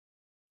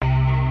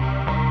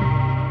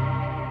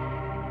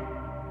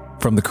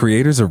From the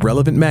creators of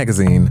Relevant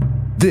Magazine,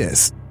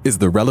 this is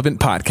the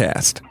Relevant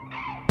Podcast.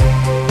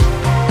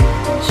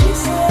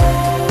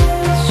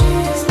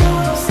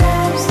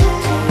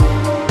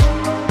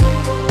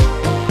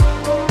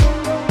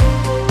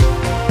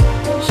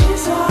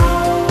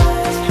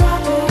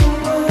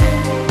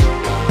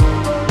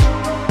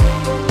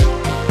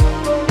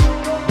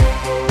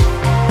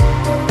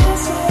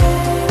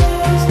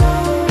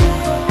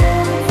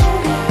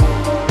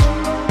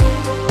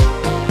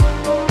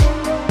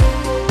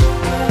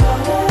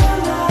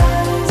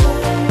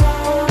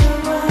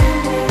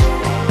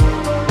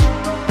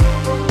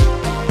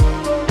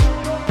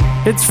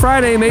 It's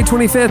Friday, May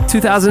 25th,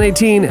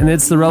 2018, and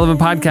it's the Relevant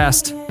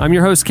Podcast. I'm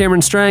your host,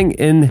 Cameron Strang,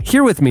 and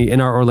here with me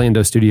in our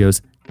Orlando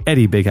studios,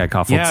 Eddie Big Hat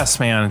Kaufholz. Yes,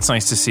 man, it's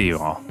nice to see you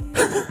all.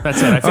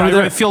 That's it.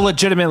 I feel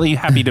legitimately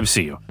happy to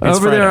see you. It's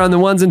Over Friday. there on the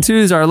ones and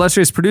twos, our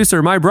illustrious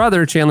producer, my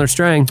brother, Chandler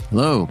Strang.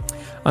 Hello.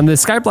 On the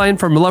Skype line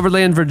from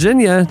Loverland,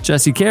 Virginia,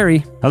 Jesse Carey.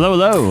 Hello,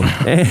 hello.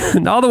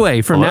 And all the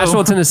way from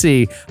Nashville,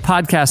 Tennessee,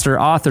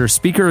 podcaster, author,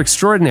 speaker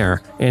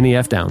extraordinaire, Annie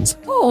F. Downs.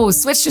 Oh,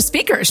 switch to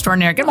speaker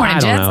extraordinaire. Good morning, I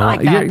don't gents. know. I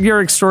like that.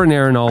 You're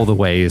extraordinaire in all the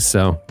ways,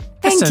 so.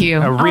 Thank you.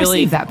 A I'll really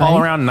receive that, buddy.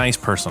 all-around nice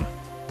person.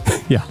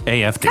 Yeah.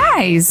 AFD.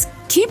 Guys,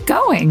 keep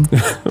going.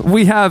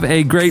 We have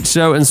a great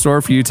show in store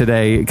for you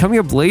today. Coming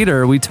up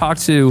later, we talk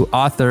to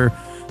author,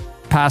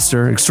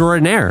 pastor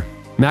extraordinaire,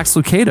 Max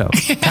Lucado.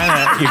 You're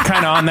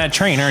kind of on that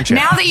train, aren't you?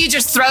 Now that you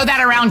just throw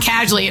that around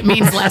casually, it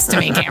means less to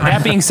me, Cameron.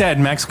 That being said,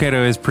 Max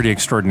Lucado is pretty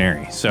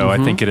extraordinary, so I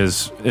think it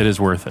is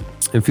worth it.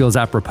 It feels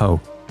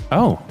apropos.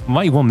 Oh,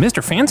 well,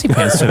 Mr. Fancy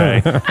Pants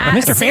today.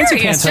 Mr. Fancy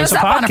Pants hosts just a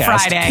up on a podcast.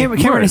 Friday.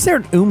 Cameron, is there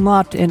an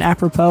umlaut in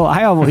apropos?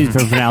 I always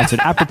pronounce it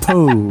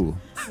apropos.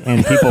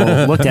 And people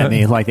looked at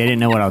me like they didn't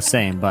know what I was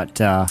saying, but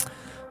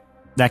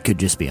that could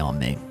just be on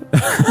me.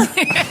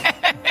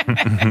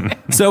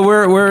 So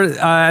we're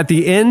at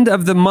the end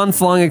of the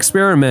month-long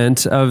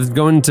experiment of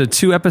going to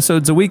 2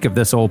 episodes a week of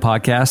this old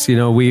podcast. You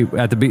know,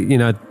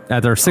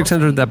 at our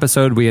 600th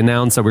episode, we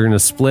announced that we were going to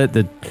split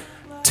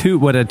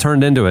what had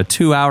turned into a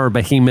 2-hour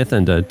behemoth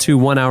into 2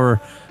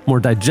 1-hour more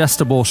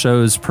digestible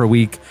shows per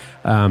week.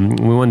 We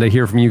wanted to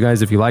hear from you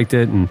guys if you liked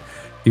it, and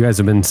you guys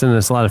have been sending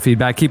us a lot of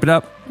feedback. Keep it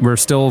up.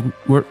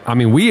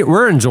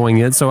 We're enjoying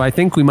it, so I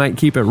think we might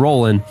keep it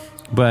rolling.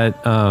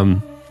 But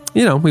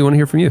we want to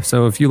hear from you.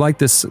 So if you like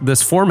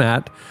this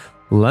format,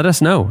 let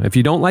us know. If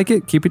you don't like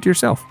it, keep it to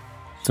yourself.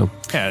 So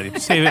Yeah,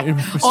 save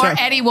it. Or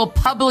Eddie will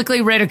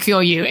publicly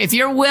ridicule you if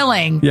you're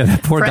willing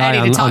that poor for guy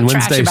Eddie to talk on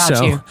trash Wednesday's about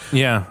show. you.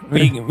 Yeah,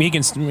 you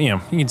can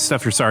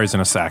stuff your sorries in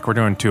a sack. We're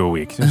doing 2 a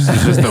week. This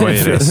is just the way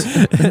it is.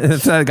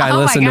 If that guy Oh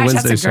my listened to gosh,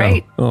 that's Wednesday's a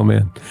great- show. Oh,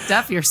 man.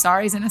 Stuff your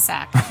sorries in a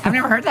sack. I've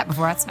never heard that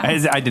before. That's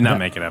nice. I did not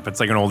make it up.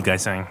 It's like an old guy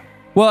saying.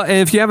 Well,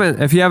 if you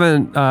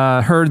haven't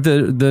heard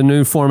the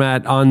new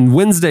format on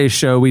Wednesday's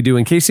show, we do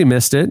In Case You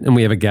Missed It, and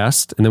we have a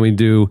guest, and then we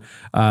do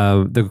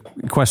the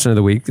question of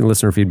the week, the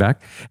listener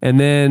feedback, and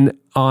then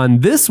on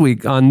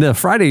the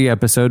Friday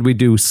episode, we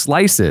do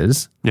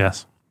Slices.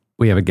 Yes.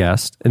 We have a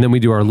guest, and then we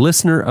do our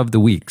listener of the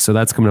week. So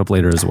that's coming up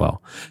later as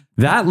well.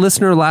 That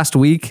listener last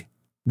week,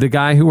 the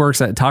guy who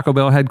works at Taco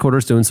Bell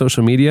headquarters doing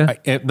social media,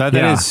 That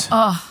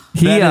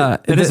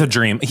is a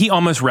dream. He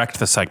almost wrecked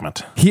the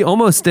segment. He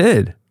almost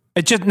did.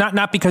 It's just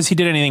not because he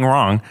did anything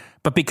wrong,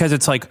 but because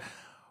it's like,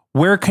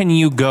 where can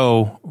you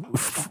go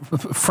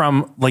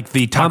from like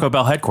the Taco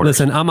Bell headquarters?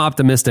 Listen, I'm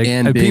optimistic.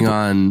 And being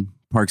on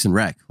Parks and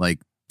Rec. Like,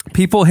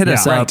 people hit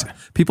us right. up.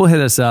 People hit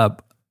us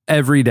up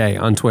every day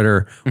on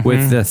Twitter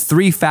with the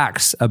 3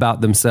 facts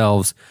about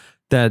themselves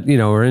that,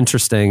 are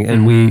interesting.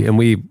 And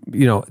we,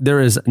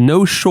 there is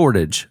no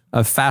shortage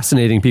of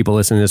fascinating people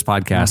listening to this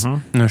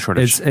podcast. No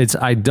shortage.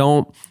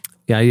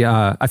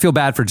 I feel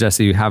bad for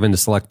Jesse having to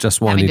select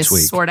just one Having each to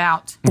week. sort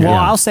out. well,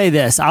 Yeah. I'll say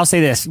this.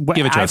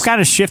 Give it to I've us.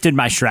 kind of shifted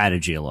my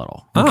strategy a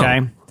little. Oh.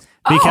 Okay.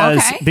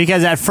 Okay.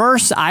 Because at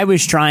first I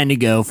was trying to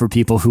go for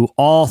people who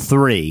all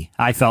 3,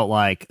 I felt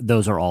like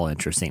those are all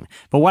interesting.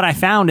 But what I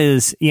found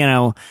is,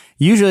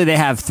 usually they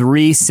have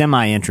 3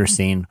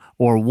 semi-interesting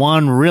or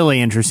 1 really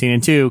interesting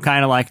and 2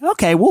 kind of like,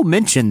 okay, we'll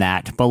mention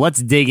that, but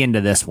let's dig into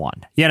this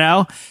one,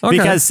 Okay.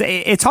 because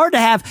it's hard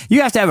to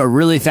you have to have a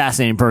really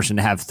fascinating person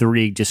to have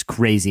 3 just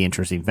crazy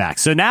interesting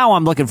facts. So now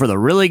I'm looking for the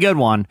really good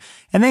one,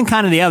 and then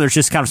kind of the others,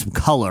 just kind of some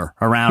color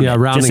around it,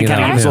 rounding just to it kind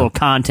of out, give us a yeah. little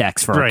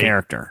context for a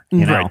character.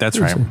 Right, that's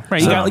right.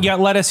 Right, you got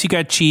lettuce, you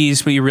got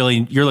cheese, but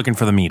you're looking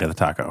for the meat of the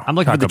taco. I'm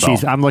looking for the Taco Bell.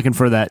 cheese. I'm looking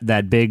for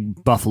that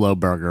big buffalo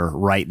burger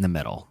right in the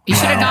middle. You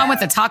should have gone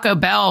with the Taco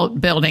Bell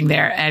building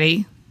there,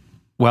 Eddie.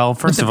 Well, With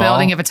first the of all,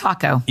 building of a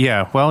taco.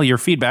 yeah. Well, your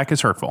feedback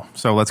is hurtful,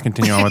 so let's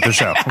continue on with the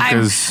show.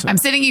 I'm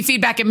sending you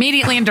feedback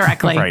immediately and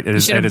directly. Right, You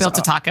should have built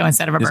a taco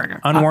instead of a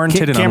burger.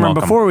 unwarranted and Cameron,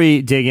 unwelcome. before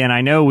we dig in,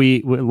 I know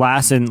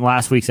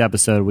last week's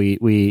episode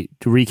we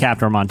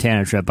recapped our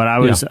Montana trip, but I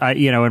was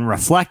in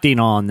reflecting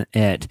on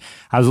it,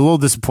 I was a little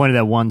disappointed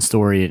that one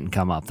story didn't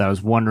come up that I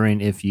was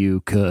wondering if you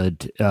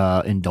could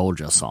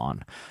indulge us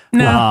on.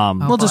 No,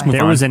 we'll just move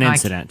There on. was an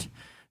incident.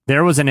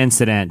 There was an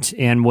incident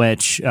in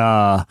which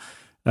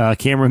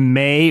Cameron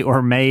may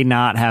or may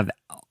not have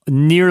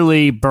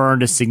nearly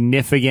burned a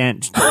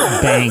significant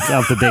bank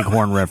of the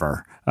Bighorn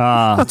River.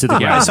 To the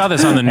ground. I saw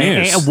this on the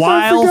news. And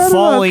while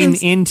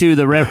falling into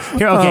the river.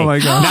 Here, okay. Oh my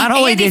God. Not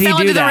only did he fell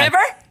do into that, the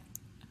river?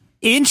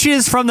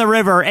 inches from the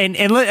river, and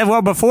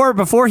well,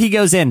 before he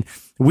goes in,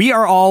 we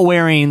are all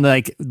wearing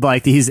like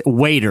these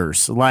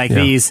waders,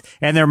 these,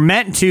 and they're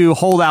meant to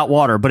hold out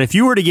water. But if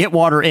you were to get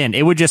water in,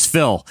 it would just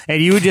fill,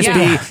 and you would just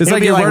be. It's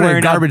like you're wearing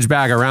a garbage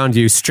bag around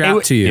you,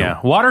 strapped to you. Yeah,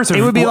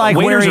 it would be like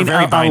wearing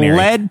a binary.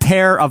 lead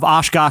pair of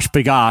Oshkosh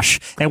Bagosh,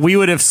 and we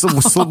would have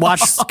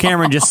watched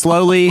Cameron just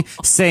slowly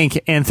sink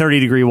in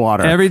 30-degree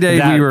water. Every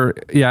day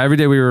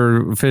we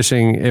were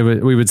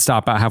fishing. We would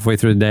stop out halfway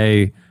through the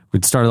day.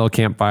 We'd start a little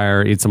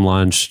campfire, eat some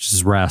lunch,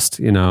 just rest,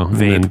 and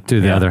then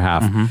do the other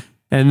half. Mm-hmm.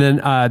 And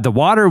then the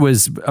water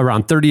was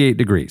around 38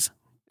 degrees.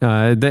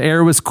 The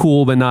air was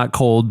cool, but not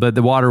cold, but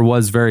the water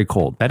was very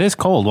cold. That is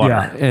cold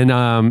water.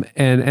 Yeah.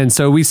 And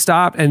so we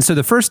stopped. And so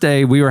the first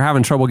day we were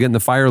having trouble getting the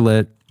fire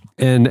lit.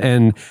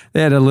 And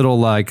they had a little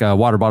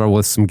water bottle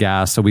with some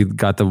gas, so we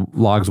got the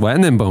logs wet,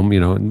 and then boom,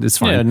 it's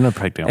fine. Yeah, no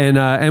big deal.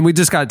 And we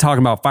just got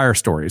talking about fire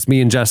stories. Me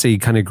and Jesse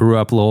kind of grew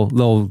up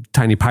little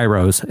tiny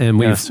pyros, and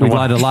we lit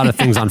a lot of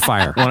things on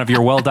fire. One of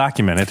your well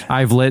documented.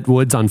 I've lit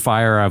woods on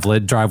fire. I've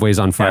lit driveways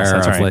on fire.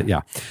 Yes, that's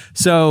right.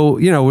 So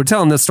we're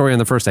telling this story on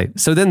the first day.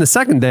 So then the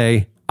second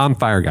day, I'm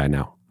fire guy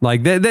now.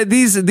 Like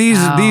these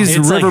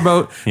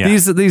riverboat,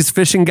 these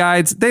fishing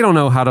guides, they don't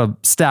know how to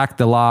stack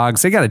the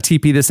logs. They got to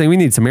TP this thing. We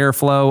need some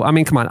airflow. I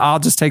mean, come on, I'll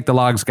just take the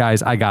logs,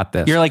 guys. I got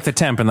this. You're like the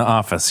temp in the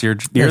office. You're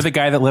the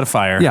guy that lit a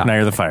fire. Yeah. Now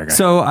you're the fire guy.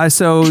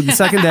 So the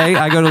second day,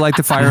 I go to light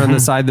the fire on the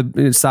side,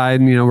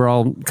 and we're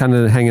all kind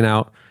of hanging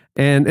out.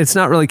 And it's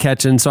not really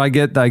catching, so I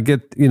get, but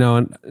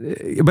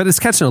it's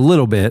catching a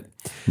little bit.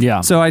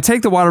 Yeah. So I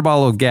take the water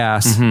bottle of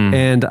gas,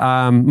 and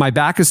my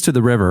back is to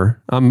the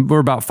river. We're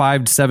about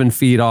 5 to 7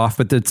 feet off,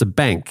 but it's a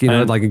bank.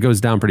 It goes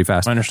down pretty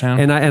fast. I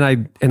understand.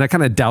 And I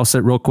kind of douse it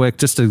real quick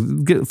just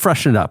to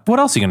freshen it up. What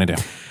else are you gonna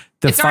do?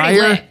 It's already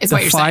lit, is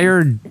what you're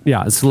saying.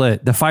 Yeah, it's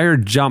lit. The fire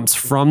jumps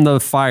from the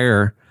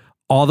fire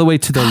all the way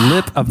to the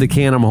lip of the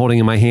can I'm holding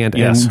in my hand,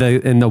 Yes.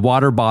 and the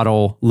water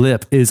bottle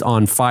lip is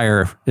on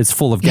fire. It's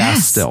full of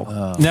gas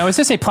still. Now, is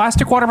this a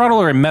plastic water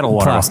bottle or a metal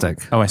water Plastic.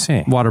 bottle? Oh, I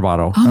see. Water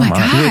bottle. Oh my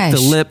gosh. With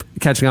the lip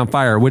catching on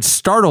fire, which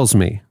startles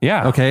me.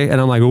 Yeah. Okay.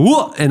 And I'm like,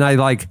 whoa. And I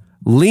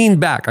lean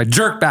back. I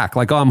jerk back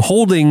like I'm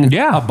holding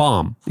a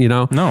bomb,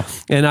 No.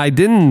 And I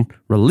didn't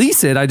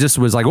release it. I just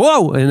was like,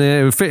 whoa. And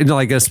it fit into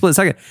like a split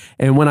second.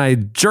 And when I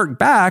jerked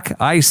back,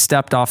 I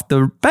stepped off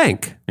the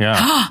bank.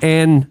 Yeah.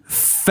 And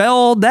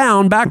fell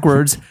down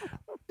backwards.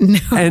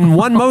 And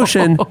one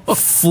motion,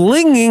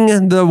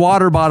 flinging the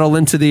water bottle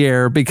into the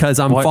air because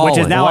I'm falling. Which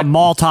is now a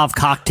Molotov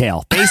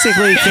cocktail.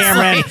 Basically,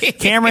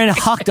 Cameron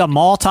hucked a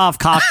Molotov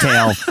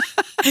cocktail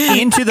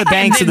into the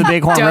banks of the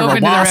Bighorn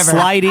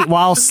River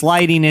while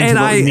sliding into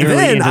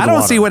I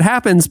don't see what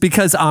happens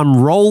because I'm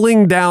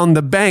rolling down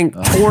the bank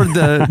toward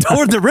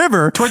the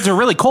river. Towards a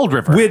really cold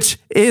river. Which,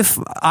 if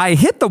I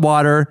hit the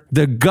water,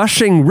 the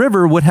gushing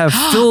river would have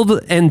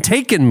filled and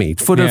taken me.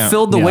 Would have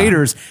filled the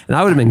waders, and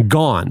I would have been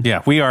gone.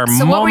 Yeah, we are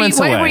So moments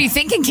away. what were you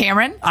thinking,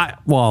 Cameron?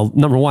 Well,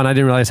 number one, I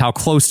didn't realize how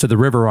close to the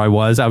river I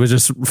was. I was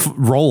just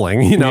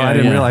rolling. I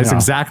didn't realize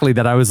exactly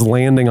that I was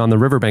landing on the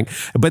riverbank.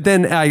 But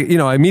then I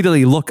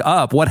immediately look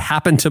up what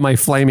happened to my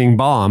flaming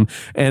bomb,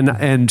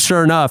 and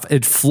sure enough,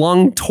 it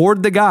flung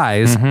toward the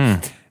guys.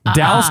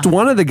 Doused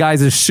one of the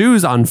guys'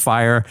 shoes on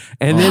fire,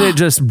 and then it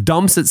just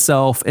dumps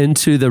itself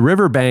into the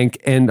riverbank,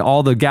 and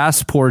all the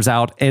gas pours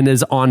out and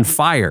is on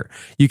fire.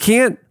 You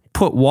can't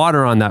put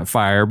water on that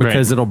fire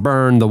because it'll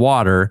burn the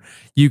water.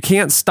 You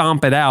can't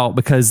stomp it out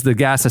because the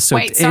gas is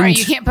soaked. Wait, sorry,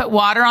 you can't put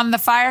water on the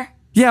fire?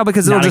 Yeah,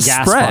 because it'll just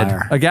spread.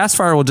 Fire. A gas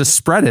fire will just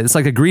spread it. It's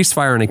like a grease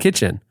fire in a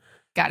kitchen.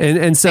 Got it.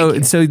 And so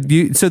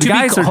the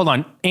guys are. Hold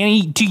on,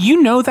 Annie. Do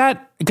you know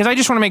that? Because I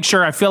just want to make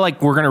sure. I feel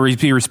like we're going to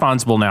be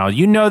responsible now.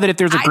 You know that if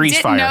there's a grease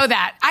fire, I didn't know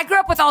that. I grew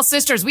up with all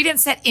sisters. We didn't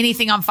set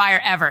anything on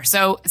fire ever.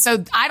 So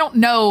I don't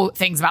know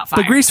things about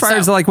fire. The grease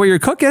fires are like where you're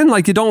cooking.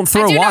 Like you don't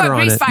throw water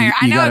on it.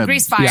 I know a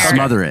grease fire.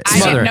 Smother it. I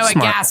didn't know a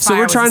gas fire.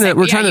 So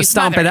we're trying to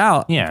stomp it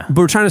out. Yeah, but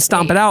we're trying to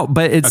stomp it out.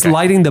 But it's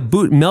lighting the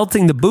boot,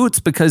 melting the boots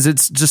because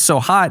it's just so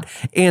hot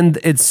and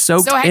it's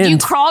soaked. So had you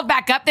crawled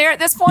back up there at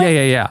this point?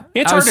 Yeah.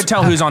 It's hard to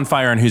tell who's on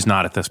fire and who's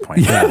not at this point.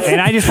 Yeah. And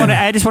I just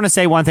want to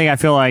say one thing. I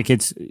feel like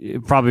it's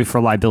probably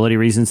for liability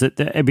reasons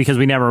that because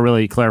we never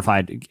really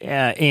clarified,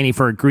 Annie,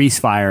 for a grease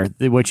fire,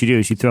 what you do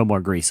is you throw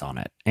more grease on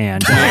it,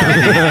 and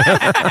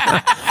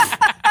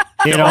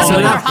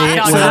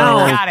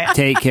it'll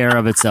take care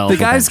of itself. The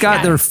guys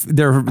got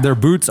their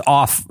boots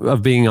off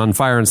of being on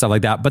fire and stuff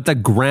like that, but the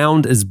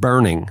ground is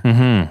burning,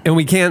 and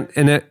we can't.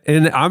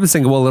 And I was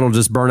thinking, well, it'll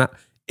just burn out.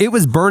 It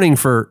was burning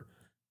for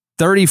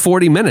 30,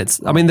 40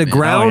 minutes. I mean, the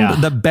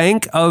ground, the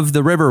bank of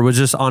the river was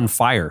just on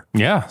fire.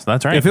 Yeah,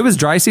 that's right. If it was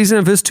dry season,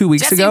 if it was 2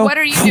 weeks Jesse, ago, what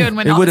are you doing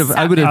when I would have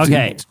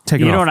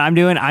taken You know off. what I'm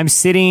doing? I'm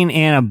sitting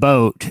in a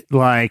boat,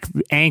 like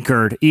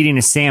anchored, eating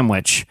a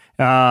sandwich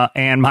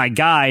And my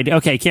guide,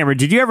 okay, Cameron,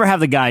 did you ever have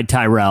the guide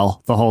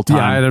Tyrell the whole time?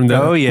 Yeah, I had him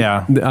there. Oh,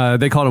 yeah.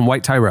 They called him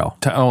White Tyrell.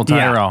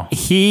 Tyrell.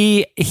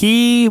 Yeah.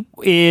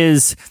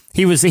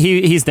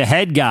 He's the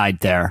head guide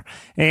there,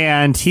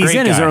 and he's Great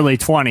in his guy. early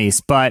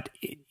 20s. But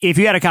if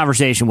you had a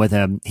conversation with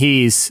him,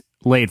 he's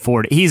late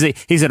 40.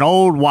 He's an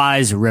old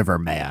wise river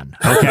man.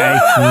 Okay.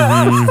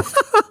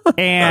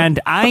 And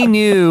I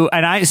knew,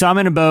 so I'm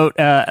in a boat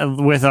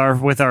with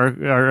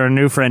our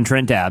new friend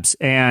Trent Dabbs,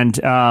 and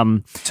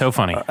So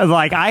funny.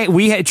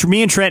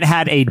 me and Trent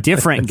had a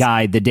different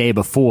guide the day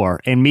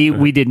before, and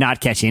we did not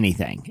catch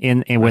anything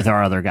in with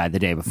our other guide the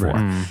day before,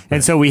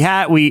 and so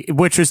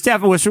which was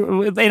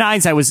in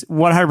hindsight was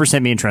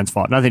 100% me and Trent's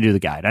fault, nothing to do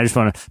with the guide. I just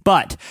want to,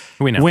 but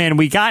when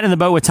we got in the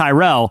boat with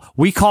Tyrell,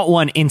 we caught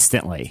one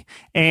instantly,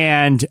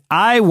 and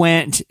I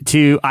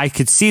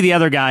could see the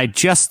other guy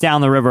just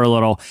down the river a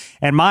little,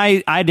 and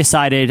I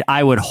decided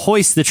I would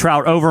hoist the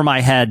trout over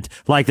my head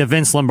like the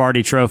Vince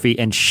Lombardi trophy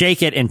and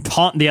shake it and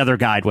taunt the other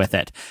guide with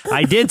it.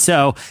 I did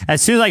so.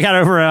 As soon as I got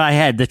over my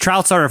head, the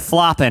trout started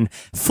flopping,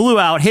 flew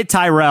out, hit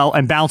Tyrell,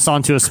 and bounced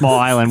onto a small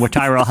island where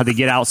Tyrell had to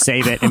get out,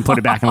 save it, and put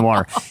it back in the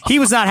water. He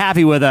was not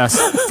happy with us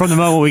from the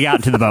moment we got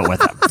into the boat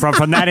with him,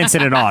 from that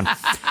incident on.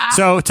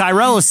 So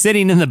Tyrell is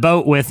sitting in the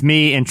boat with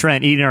me and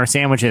Trent eating our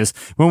sandwiches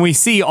when we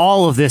see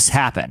all of this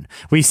happen.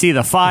 We see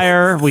the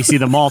fire, we see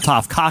the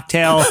Molotov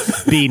cocktail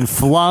being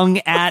flung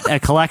at a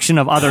collection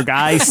of other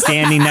guys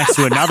standing next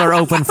to another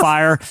open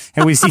fire,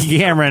 and we see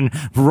Cameron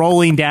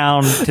rolling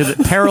down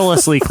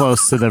perilously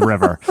close to the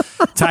river.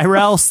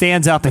 Tyrell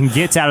stands up and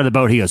gets out of the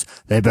boat. He goes,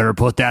 "They better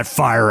put that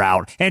fire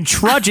out," and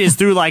trudges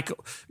through like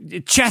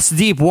chest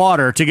deep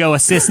water to go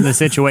assist in the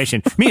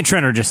situation. Me and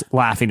Trent are just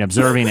laughing,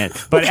 observing it.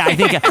 But I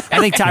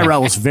think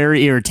Tyrell was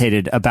very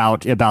irritated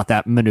about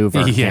that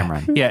maneuver,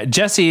 Cameron. Yeah,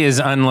 Jesse is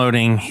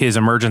unloading his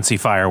emergency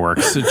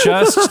fireworks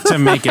just to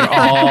make it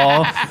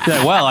all.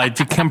 Well, I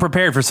come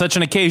prepared for such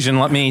an occasion.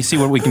 Let me see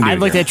what we can do. I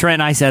looked at Trent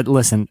and I said,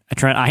 "Listen,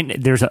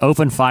 Trent, there's an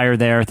open fire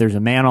there. There's a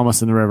man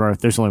almost in the river.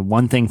 There's only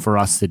one thing for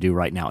us to do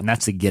right now, and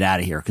that's to get out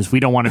of here because we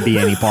don't want to be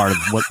any part of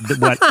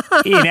what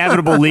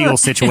inevitable legal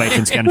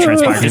situation is going to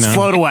transpire. Just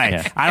float away.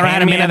 Yeah. I don't know how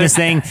to manage this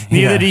thing.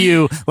 Neither do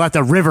you. Let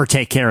the river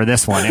take care of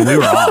this one." And we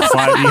were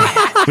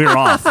off. We were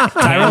off.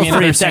 Tyrell's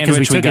pretty upset because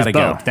we took his boat.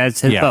 Go.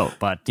 That's his boat.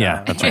 But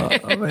that's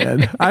right. Oh,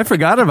 man. I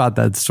forgot about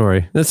that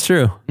story. That's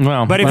true.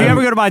 Well, but if you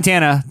ever go to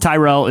Montana,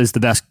 Tyrell is the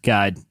best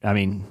guide. I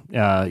mean,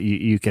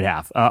 you could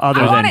have. I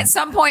want at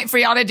some point for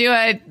y'all to do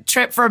a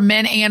trip for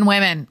men and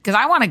women because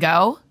I want to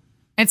go.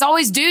 It's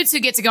always dudes who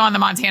get to go on the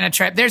Montana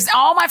trip. There's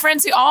all my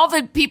friends all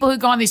the people who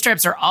go on these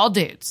trips are all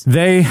dudes.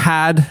 They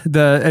had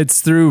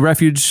it's through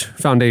Refuge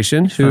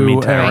Foundation,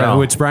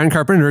 which Brian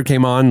Carpenter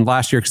came on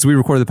last year because we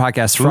recorded the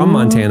podcast from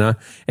Montana,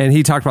 and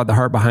he talked about the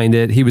heart behind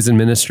it. He was in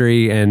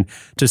ministry and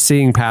just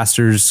seeing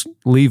pastors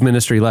leave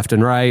ministry left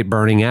and right,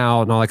 burning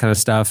out and all that kind of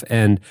stuff.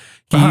 And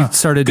he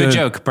started good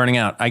joke, burning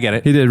out. I get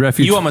it. He did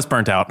Refuge. You almost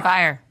burnt out.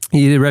 Fire.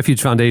 He did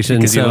Refuge Foundation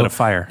because you lit a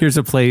fire. Here's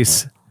a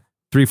place,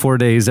 3-4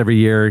 days every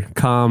year.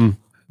 Come.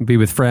 Be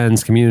with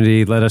friends,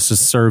 community. Let us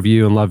just serve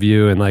you and love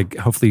you, and like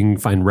hopefully you can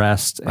find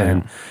rest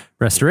and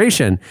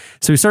restoration.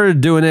 So we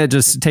started doing it,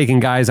 just taking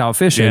guys out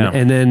fishing,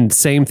 and then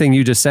same thing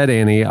you just said,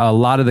 Annie. A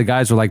lot of the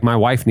guys were like, "My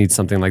wife needs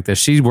something like this.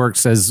 She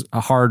works as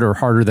hard or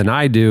harder than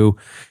I do,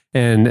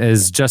 and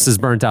is just as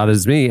burnt out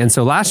as me." And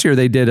so last year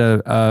they did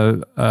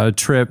a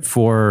trip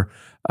for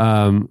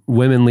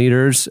women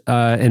leaders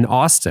in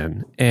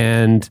Austin,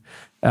 and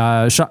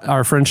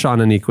our friend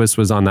Shauna Nequist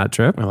was on that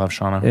trip. I love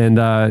Shauna. And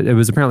it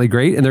was apparently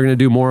great, and they're going to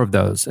do more of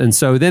those. And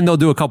so then they'll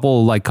do a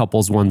couple like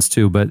couples ones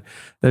too, but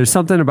there's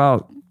something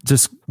about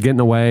just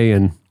getting away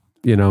and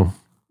being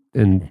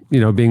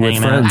with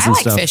friends and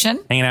stuff. I like fishing.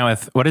 Hanging out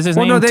with, what is his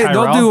name? No,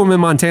 they'll do them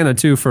in Montana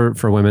too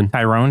for women.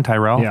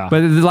 Tyrell? Yeah.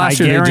 But last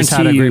year they just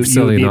had a great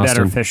facility in Austin. You would be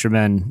a better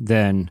fisherman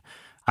than,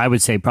 I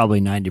would say, probably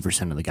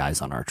 90% of the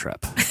guys on our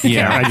trip.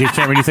 Yeah.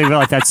 Cameron, you think about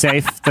like that's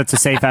safe? That's a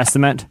safe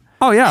estimate?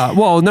 Oh yeah.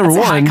 Well, number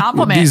one,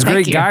 these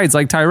great guides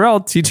like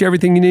Tyrell teach you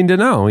everything you need to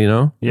know.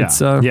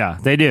 Yeah,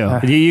 they do.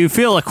 You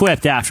feel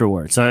equipped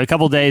afterwards. So a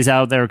couple days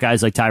out there,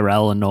 guys like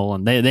Tyrell and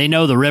Nolan, they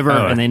know the river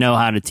and they know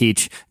how to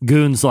teach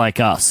goons like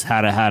us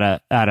how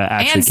to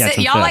actually catch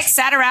some y'all fish. like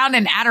sat around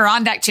in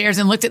Adirondack chairs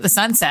and looked at the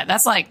sunset.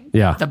 That's like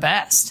the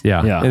best.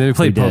 Yeah. And then we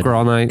played poker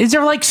all night. Is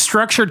there like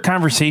structured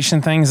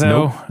conversation things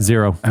though? Nope.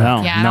 Zero.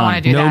 No. Yeah, I don't want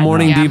to do that. No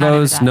morning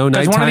devos. No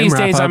nighttime. One of these days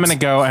wrap-ups. I'm going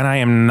to go and I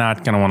am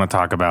not going to want to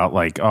talk about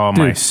like,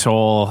 my soul.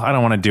 I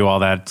don't want to do all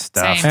that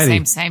stuff.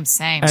 Same.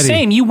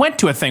 Same. You went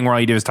to a thing where all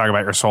you do is talk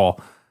about your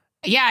soul.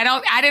 Yeah,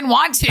 I didn't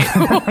want to.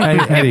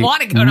 I didn't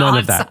want to go to none on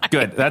of that. site.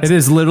 Good. It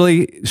is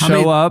literally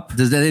up.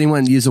 Does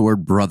anyone use the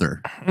word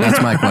brother?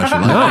 That's my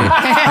question. Like,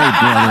 hey,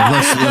 brother,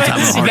 let's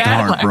have a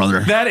heart-to-heart, brother.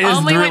 That is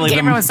only really when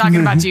Cameron was talking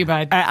about you,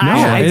 bud.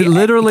 It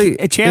literally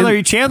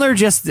Chandler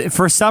just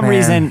for some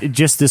reason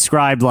just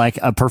described like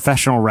a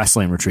professional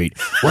wrestling retreat.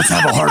 Let's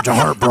have a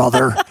heart-to-heart,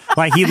 brother.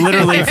 Like he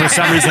literally for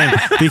some reason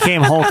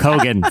became Hulk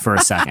Hogan for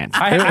a second.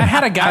 I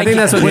had a guy. I think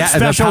that's what with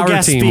special the power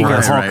guest team speaker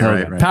was. Hulk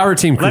Hogan. Power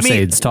team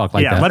crusades talk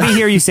like that. Let me me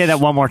hear you say that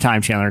one more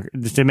time, Chandler,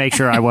 just to make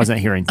sure I wasn't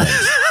hearing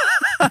things.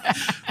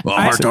 Well,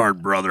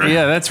 heart, brother.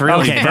 Yeah, that's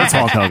really Okay, that's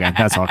Hulk Hogan.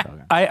 That's Hulk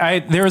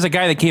Hogan. There was a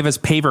guy that gave us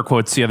paver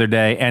quotes the other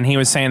day, and he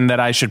was saying that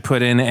I should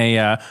put in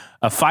a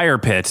fire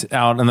pit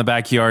out in the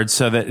backyard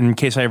so that in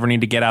case I ever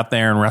need to get out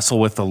there and wrestle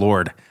with the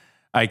Lord,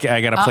 I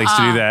got a place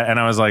to do that. And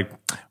I was like,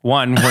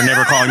 one, we're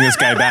never calling this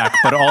guy back,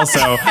 but also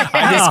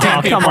I just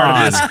can't be a part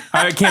of this.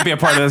 I can't be a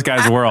part of this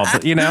guy's world,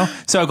 you know?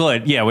 So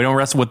good. Yeah, we don't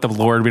wrestle with the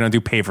Lord. We don't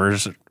do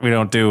pavers. We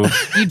don't do.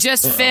 You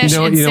just fish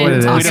You and know what it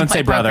is? We we don't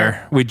say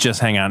brother. We just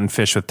hang out and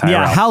fish with Tyrell.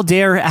 Yeah,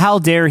 how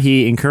dare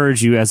he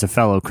encourage you as a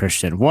fellow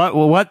Christian? What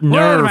What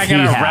nerve am I he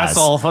going to has?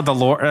 wrestle with the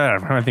Lord?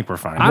 I think we're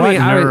fine. What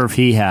nerve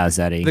he has,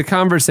 Eddie? The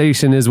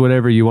conversation is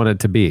whatever you want it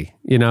to be.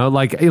 You know,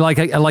 like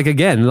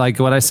again, like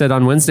what I said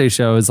on Wednesday's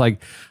show is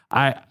like,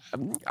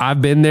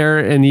 I've been there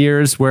in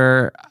years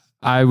where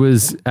I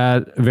was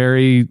at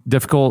very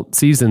difficult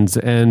seasons,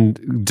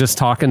 and just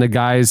talking to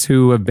guys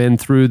who have been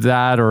through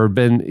that or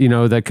been, you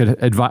know, that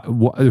could advise,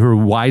 who are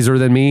wiser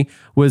than me,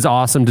 was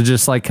awesome to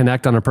just like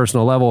connect on a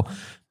personal level.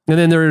 And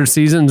then there are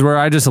seasons where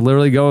I just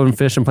literally go and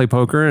fish and play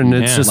poker, and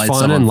it's just light fun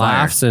someone and on fire.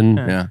 laughs,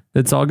 and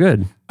it's all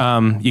good.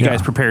 You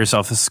guys prepare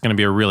yourself. This is going to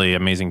be a really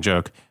amazing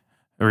joke.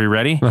 Are you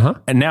ready?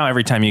 And now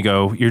every time you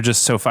go, you're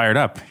just so fired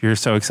up. You're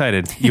so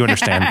excited. You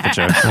understand the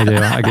joke. I do.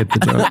 I get the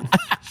joke.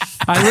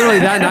 I literally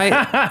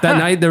that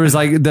night there was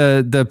like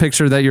the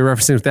picture that you're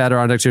referencing with that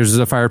Adirondack Cheers. There's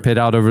a fire pit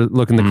out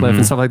overlooking the cliff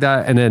and stuff like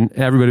that. And then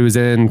everybody was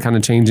in kind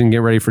of changing,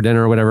 getting ready for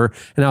dinner or whatever.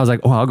 And I was like,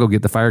 oh, I'll go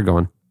get the fire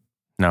going.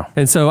 No.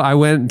 And so I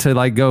went to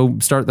like go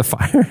start the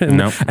fire,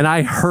 and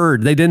I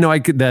heard, they didn't know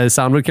the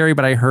sound would carry,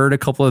 but I heard a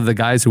couple of the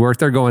guys who worked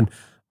there going,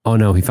 oh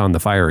no, he found the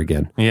fire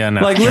again. Yeah, no.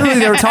 Like literally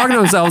they were talking to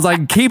themselves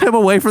like, keep him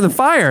away from the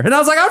fire. And I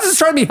was like, I was just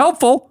trying to be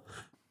helpful.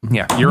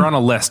 Yeah, you're on a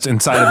list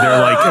inside of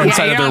their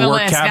inside of their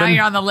work cabin. Now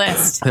you're on the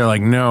list. They're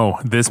like, no,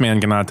 this man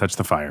cannot touch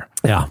the fire.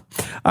 Yeah. All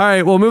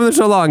right, well, moving the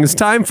show along. It's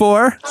time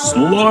for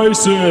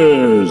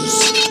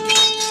Slices.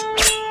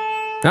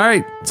 All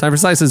right, it's time for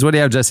Slices. What do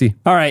you have, Jesse?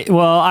 All right.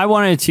 Well, I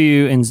wanted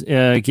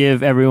to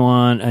give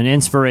everyone an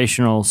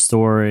inspirational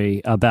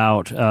story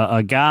about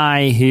a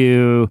guy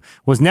who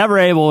was never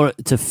able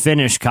to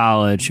finish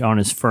college on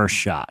his first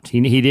shot.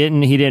 He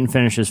didn't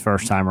finish his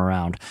first time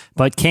around,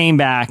 but came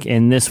back,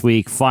 and this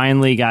week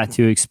finally got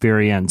to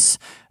experience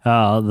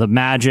the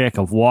magic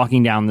of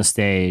walking down the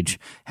stage,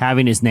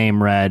 having his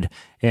name read,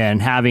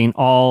 and having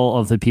all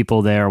of the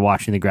people there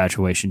watching the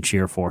graduation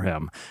cheer for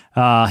him.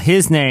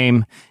 His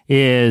name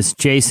is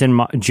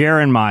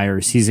Jaron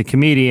Myers. He's a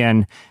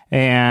comedian,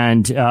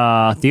 and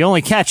the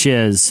only catch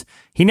is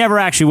he never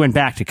actually went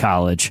back to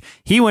college.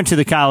 He went to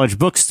the college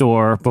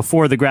bookstore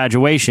before the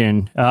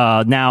graduation,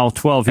 now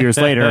 12 years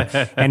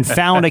later, and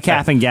found a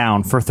cap and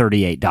gown for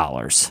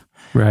 $38.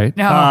 Right.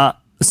 No.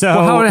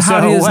 How did his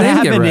name what get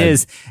happened read?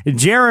 is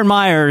Jaron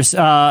Myers,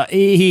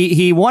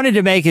 he wanted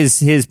to make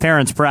his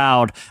parents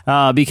proud,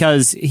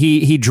 because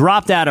he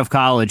dropped out of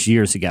college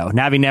years ago,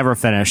 having never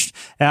finished.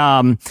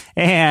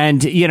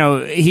 And you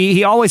know,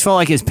 he always felt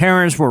like his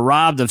parents were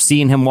robbed of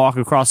seeing him walk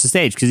across the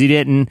stage because he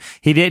didn't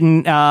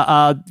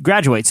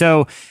graduate.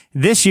 So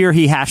this year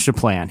he hatched a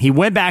plan. He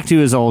went back to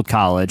his old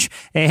college,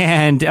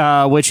 and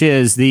which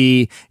is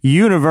the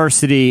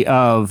University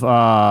of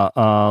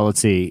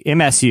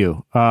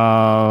MSU.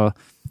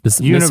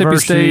 Mississippi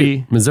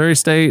State, Missouri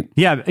State.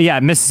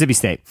 Yeah, Mississippi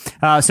State.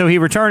 So he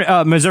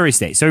returned, Missouri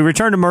State. So he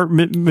returned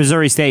to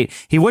Missouri State.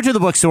 He went to the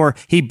bookstore.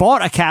 He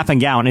bought a cap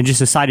and gown and just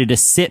decided to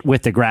sit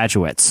with the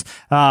graduates.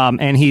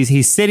 And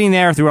he's sitting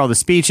there through all the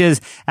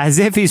speeches as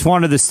if he's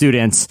one of the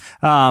students.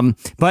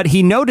 But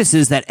he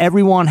notices that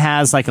everyone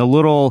has like a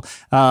little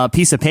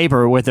piece of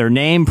paper with their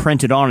name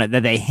printed on it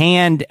that they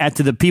hand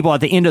to the people at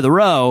the end of the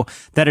row,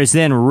 that is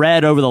then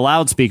read over the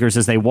loudspeakers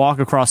as they walk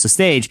across the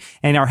stage,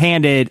 and are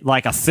handed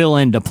like a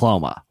fill-in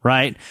diploma,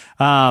 right?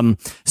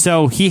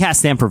 So he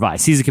has to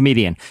improvise. He's a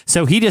comedian.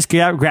 So he just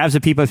grabs a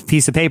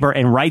piece of paper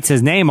and writes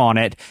his name on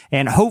it,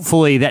 and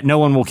hopefully that no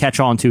one will catch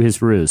on to his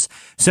ruse.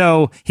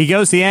 So he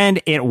goes to the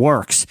end. It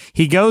works.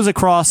 He goes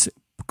across,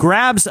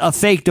 grabs a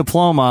fake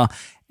diploma,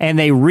 and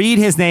they read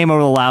his name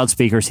over the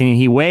loudspeakers, and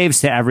he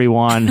waves to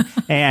everyone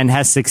and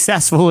has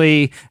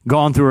successfully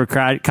gone through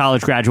a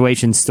college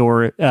graduation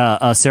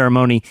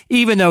ceremony,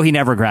 even though he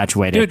never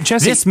graduated. Dude,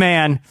 Jesse, this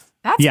man...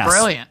 That's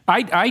brilliant.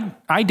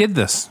 I did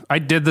this. I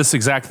did this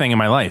exact thing in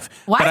my life.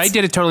 What? But I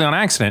did it totally on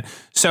accident.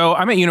 So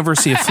I'm at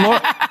University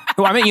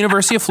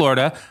of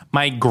Florida.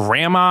 My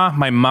grandma,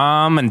 my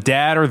mom, and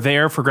dad are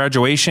there for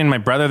graduation. My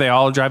brother, they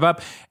all drive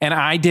up. And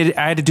I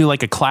had to do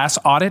like a class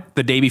audit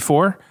the day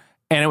before.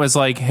 And it was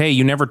like, hey,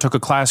 you never took a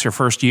class your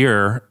first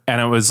year.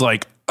 And it was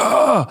like,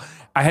 oh,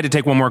 I had to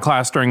take one more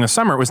class during the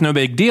summer. It was no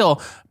big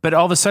deal. But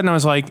all of a sudden I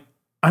was like,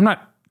 I'm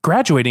not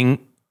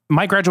graduating.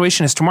 My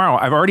graduation is tomorrow.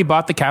 I've already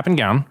bought the cap and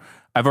gown.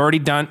 They're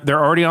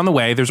already on the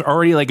way. There's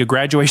already like a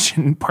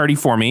graduation party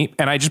for me.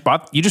 And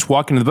you just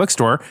walk into the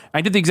bookstore.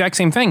 I did the exact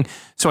same thing.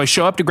 So I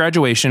show up to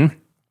graduation,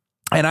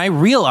 and I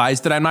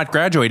realized that I'm not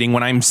graduating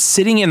when I'm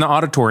sitting in the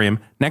auditorium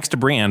next to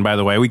Brianne, by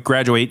the way. We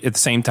graduate at the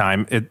same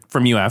time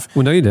from UF.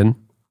 Well, no, you didn't.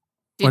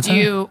 Did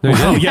you?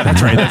 Oh, yeah,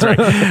 that's right. That's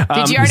right.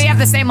 Did you already have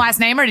the same last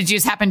name, or did you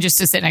just happen just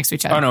to sit next to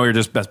each other? Oh, no, we were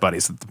just best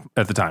buddies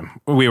at the time.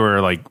 We were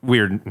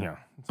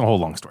it's a whole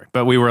long story,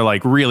 but we were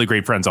like really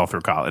great friends all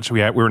through college.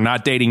 We were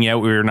not dating yet.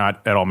 We were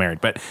not at all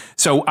married. But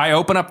so I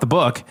open up the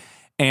book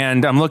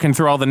and I'm looking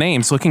through all the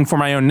names, looking for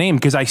my own name,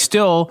 because I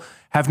still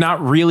have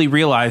not really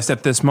realized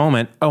at this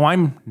moment,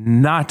 I'm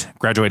not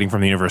graduating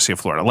from the University of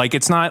Florida. Like,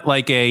 it's not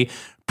like a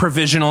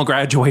provisional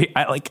graduate.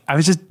 I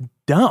was just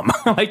dumb,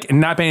 like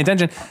not paying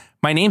attention.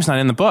 My name's not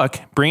in the book.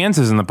 Brienne's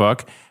is in the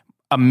book.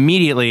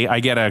 Immediately, I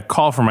get a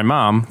call from my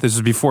mom. This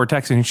was before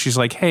texting. She's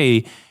like, "Hey,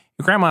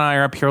 your grandma and I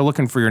are up here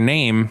looking for your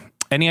name.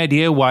 Any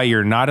idea why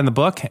you're not in the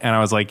book?" And I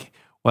was like,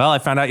 "Well, I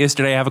found out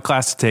yesterday I have a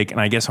class to take, and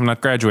I guess I'm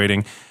not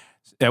graduating."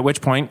 At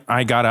which point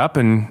I got up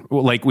and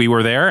we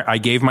were there. I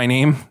gave my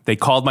name. They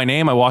called my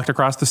name. I walked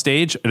across the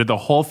stage. I did the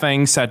whole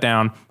thing, sat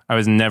down. I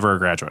was never a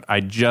graduate.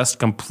 I just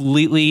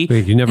completely...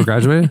 Wait, you never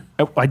graduated?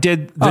 I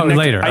did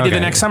later. I did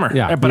the next summer,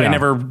 but I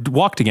never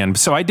walked again.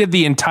 So I did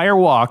the entire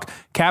walk,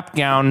 cap,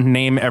 gown,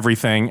 name,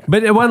 everything.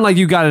 But it wasn't like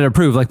you got it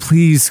approved. Like,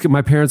 please,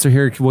 my parents are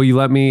here. Will you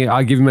let me?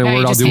 I'll give you my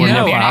word. I'll do one.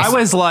 No, I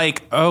was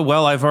like, oh,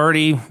 well, I've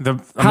already...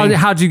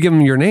 How'd you give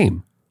them your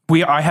name?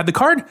 I had the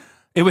card.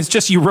 It was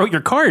just, you wrote your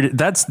card.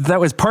 That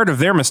was part of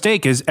their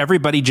mistake, is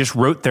everybody just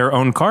wrote their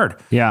own card.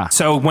 Yeah.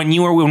 So when we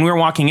were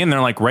walking in, they're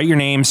like, write your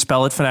name,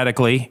 spell it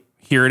phonetically.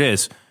 Here it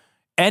is.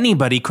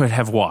 Anybody could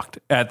have walked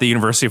at the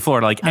University of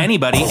Florida, like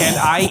anybody. And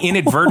I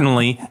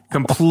inadvertently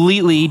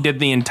completely did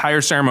the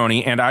entire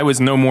ceremony, and I was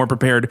no more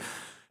prepared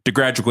to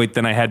graduate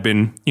than I had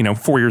been,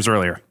 4 years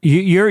earlier.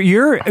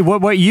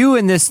 What you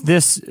and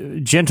this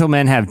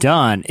gentleman have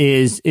done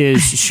is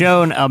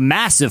shown a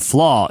massive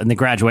flaw in the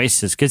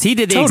graduations, because he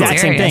did the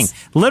exact same thing.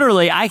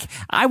 Literally,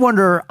 I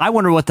wonder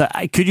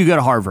could you go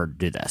to Harvard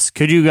to do this?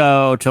 Could you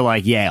go to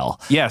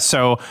Yale? Yeah.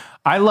 So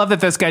I love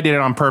that this guy did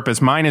it on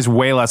purpose. Mine is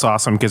way less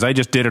awesome because I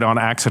just did it on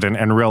accident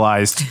and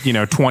realized,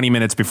 20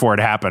 minutes before it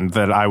happened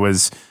that I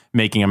was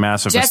making a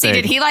massive mistake.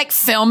 Jesse, did he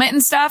film it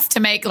and stuff to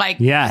make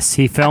Yes,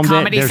 he filmed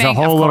it. There's a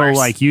whole little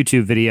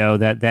YouTube video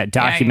that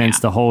documents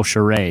the whole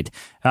charade.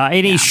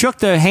 And he shook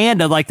the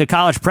hand of the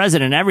college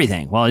president and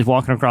everything while he's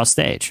walking across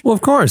stage. Well,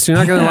 of course, you're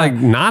not going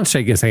to not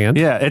shake his hand.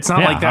 Yeah, it's not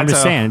like that. I'm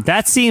just saying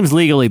that seems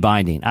legally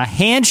binding. A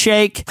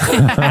handshake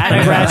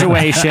at a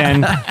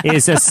graduation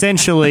is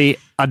essentially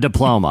a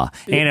diploma,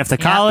 and if the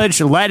college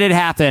let it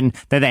happen,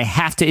 then they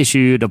have to issue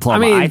you a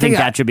diploma. I think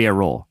that should be a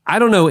rule. I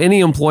don't know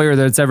any employer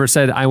that's ever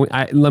said,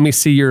 "Let me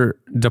see your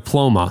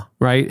diploma."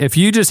 Right? If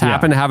you just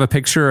happen to have a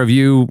picture of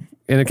you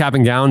in a cap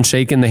and gown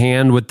shaking the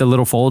hand with the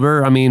little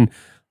folder,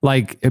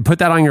 put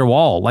that on your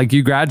wall, like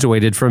you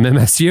graduated from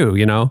MSU.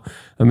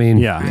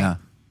 Yeah.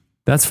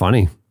 That's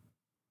funny.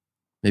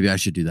 Maybe I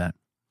should do that.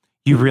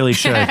 You really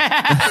should.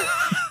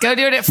 Go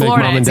do it at Make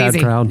Florida. mom and It's dad easy.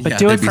 proud. But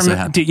do it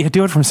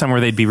from somewhere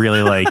they'd be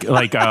really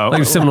like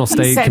Seminole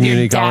State said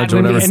Community your dad College, or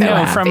would be whatever. so no,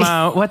 happy.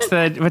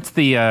 from what's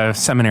the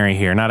seminary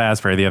here? Not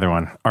Asbury, the other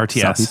one,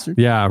 RTS. Southeastern?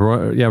 Yeah,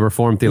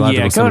 Reformed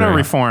Theological Yeah, go Seminary. to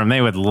Reform.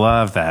 They would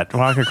love that.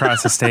 Walk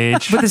across the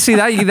stage. But see,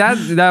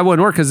 that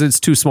wouldn't work because it's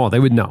too small. They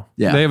would know.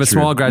 Yeah, they have a true.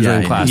 small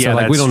graduating Yeah, class. yeah, So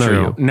we that's don't know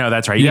true. you. No,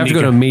 that's right. You have to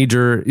go to a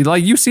major,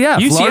 like UCF,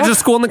 UCF? largest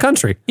school in the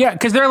country. Yeah,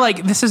 because they're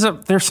like,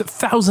 there's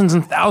thousands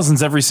and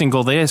thousands every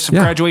single day. It's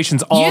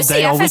graduations all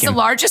day, all UCF is the weekend.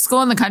 largest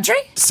school in the country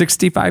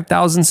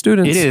 65,000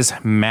 students. It is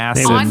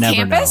massive. would on never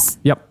campus.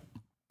 Yep.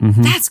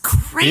 That's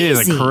crazy. It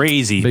is a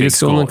crazy big Biggest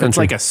school in the school. It's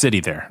country. like a city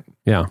there.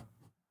 Yeah.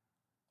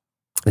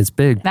 It's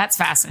big. That's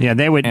fascinating. Yeah,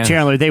 they would, And-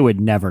 Chandler, they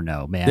would never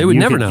know, man. They would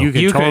never know. You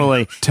could You could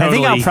totally, I think how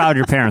totally- proud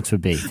your parents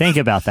would be. Think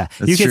about that.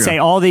 You could true. say,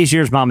 all these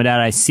years, Mom and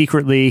Dad, I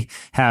secretly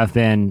have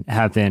been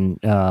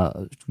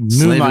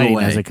moonlighting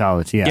away. as a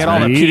college. Yeah. Get all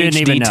the you didn't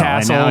even PhD know,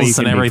 and now you tassels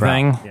and can be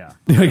everything. proud. Yeah.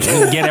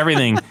 Get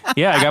everything.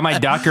 Yeah, I got my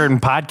doctorate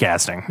in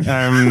podcasting.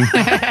 And your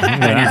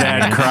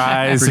dad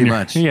cries. Pretty and you're-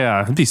 much.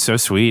 Yeah, it'd be so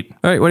sweet.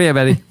 All right. What do you have,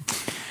 Eddie?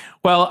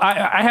 Well,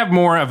 I have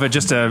more of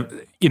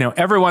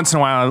every once in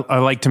a while, I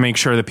like to make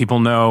sure that people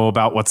know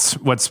about what's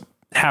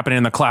happening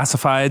in the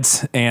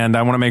classifieds. And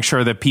I want to make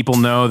sure that people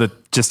know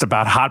that just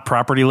about hot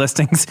property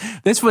listings.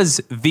 This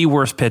was the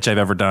worst pitch I've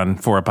ever done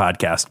for a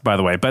podcast, by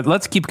the way, but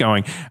let's keep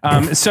going.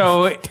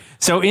 So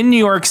in New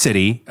York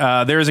City,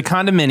 there is a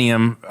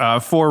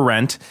condominium for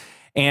rent,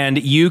 and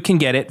you can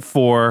get it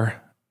for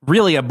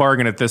really a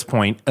bargain at this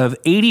point of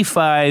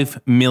 $85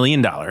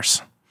 million.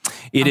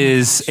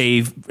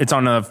 It's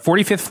on the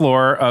 45th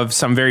floor of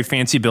some very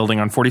fancy building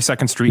on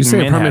 42nd Street You in say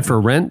a Manhattan. permit for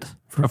rent?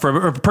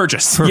 For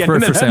purchase. For sale.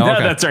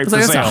 Okay. That's right. It's For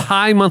like, that's sale. a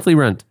high monthly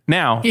rent.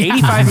 Now,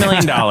 $85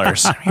 million.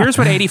 Here's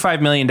what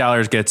 $85 million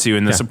gets you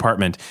in this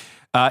apartment.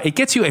 It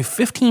gets you a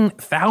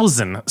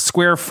 15,000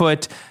 square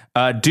foot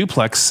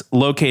duplex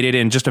located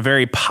in just a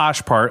very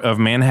posh part of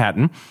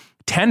Manhattan.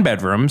 10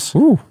 bedrooms,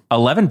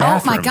 11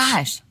 bathrooms. Oh my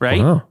gosh.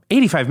 Right? Wow.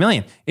 $85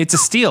 million. It's a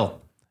steal,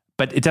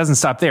 but it doesn't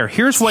stop there.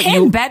 Here's what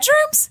 10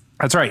 bedrooms?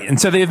 That's right. And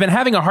so they've been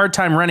having a hard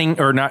time running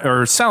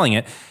or selling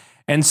it.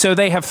 And so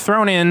they have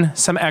thrown in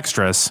some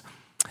extras.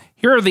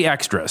 Here are the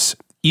extras.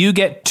 You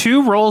get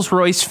 2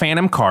 Rolls-Royce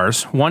Phantom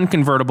cars, 1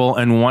 convertible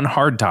and 1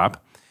 hardtop.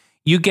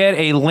 You get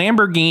a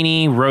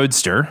Lamborghini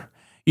Roadster.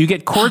 You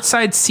get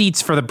courtside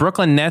seats for the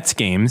Brooklyn Nets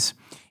games.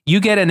 You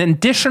get an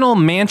additional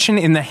mansion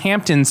in the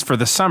Hamptons for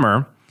the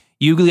summer.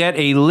 You get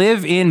a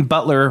live-in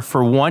butler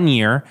for 1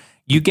 year.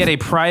 You get a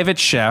private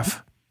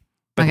chef.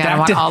 But I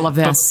want all of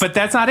this. But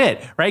that's not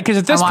it, right? Because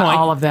at this point,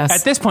 all of this.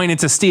 At this point,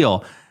 it's a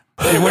steal.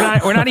 And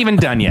we're not even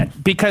done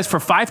yet, because for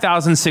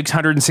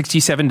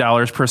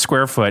 $5,667 per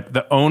square foot,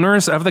 the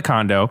owners of the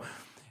condo,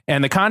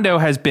 and the condo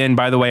has been,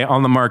 by the way,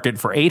 on the market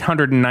for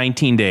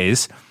 819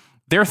 days,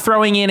 they're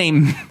throwing in a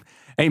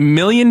 $1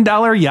 million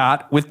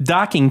yacht with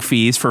docking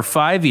fees for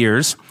 5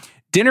 years,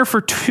 dinner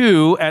for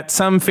two at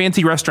some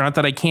fancy restaurant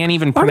that I can't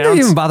even Why pronounce. would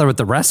they even bother with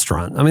the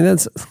restaurant? I mean,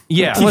 that's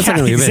what's that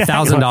going to be?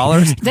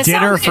 $1,000?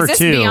 Dinner for is this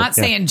two.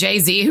 Beyonce and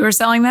Jay-Z who are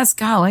selling this?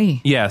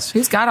 Golly. Yes.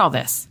 Who's got all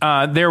this?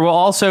 There will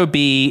also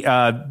be,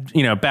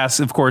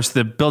 of course,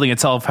 the building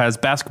itself has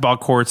basketball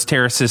courts,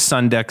 terraces,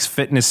 sun decks,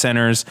 fitness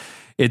centers,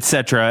 et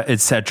cetera,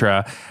 et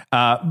cetera.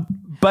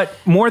 But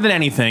more than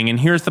anything, and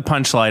here's the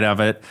punchline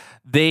of it,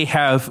 they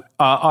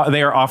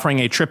are offering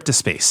a trip to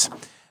space.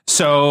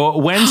 So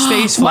when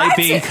space flight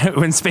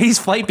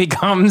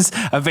becomes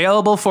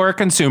available for a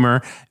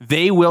consumer,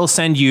 they will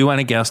send you and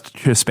a guest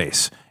to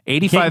space.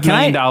 $85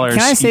 million. Can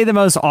I say the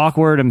most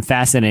awkward and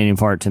fascinating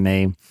part to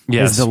me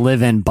is the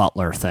live-in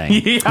butler thing.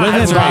 Yeah,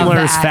 live-in I love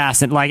butler is that.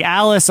 fascinating. Like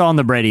Alice on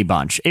the Brady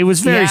Bunch. It was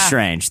very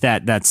strange,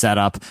 that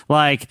setup.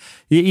 Like,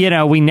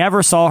 we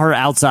never saw her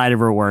outside of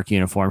her work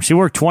uniform. She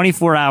worked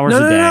 24 hours a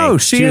day. No.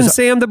 She and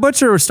Sam the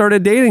Butcher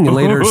started dating in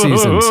later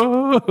seasons.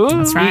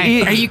 That's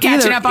right. Are you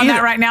catching up on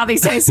that right now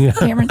these days,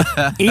 Cameron?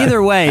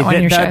 Either way, On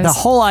your the shows?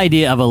 whole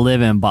idea of a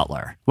live-in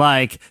butler,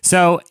 I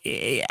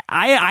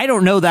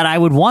don't know that I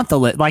would want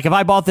like if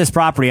I bought this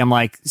property, I'm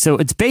like, so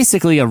it's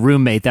basically a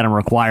roommate that I'm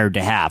required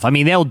to have. I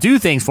mean, they'll do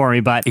things for me,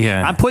 but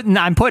I'm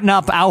putting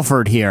up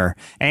Alfred here,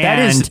 and that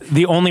is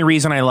the only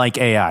reason I like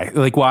AI,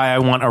 like why I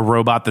want a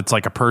robot that's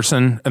like a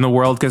person in the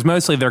world, because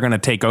mostly they're going to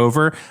take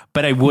over,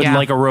 but I would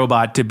like a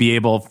robot to be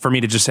able for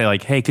me to just say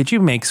like, hey, could you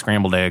make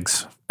scrambled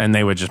eggs? And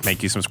they would just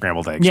make you some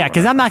scrambled eggs. Yeah,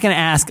 because I'm not going to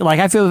ask.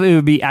 Like,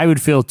 I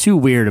would feel too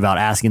weird about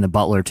asking the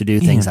butler to do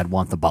things I'd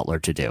want the butler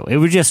to do. It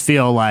would just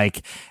feel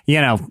like,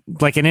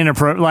 like an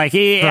inappropriate. Like,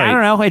 I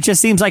don't know. It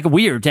just seems like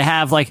weird to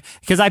have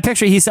because I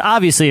picture he's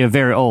obviously a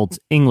very old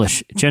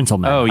English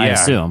gentleman. Oh, yeah. I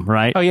assume,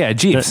 right? Oh yeah,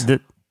 Jeeves.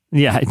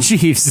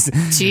 Jeeves.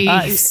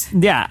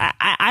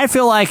 I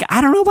feel like I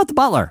don't know about the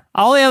butler.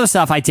 All the other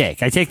stuff I take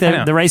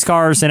the race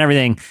cars and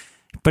everything,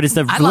 but it's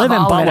the I love live-in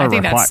all of it. I butler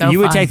think that's required. so You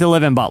would fun. take the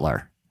live-in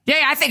butler. Yeah,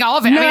 I think all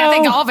of it. I mean, I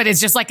think all of it is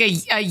just like a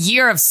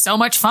year of so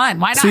much fun.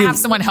 Why not have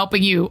someone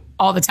helping you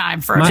all the time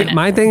for a minute?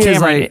 My thing is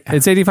Cameron, like,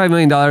 it's $85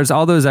 million.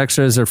 All those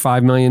extras are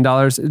 $5 million.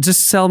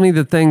 Just sell me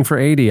the thing for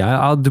 80.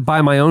 I'll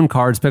buy my own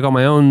cards, pick out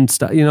my own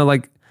stuff.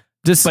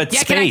 Just. But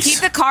Can I keep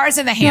the cars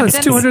in the No, it's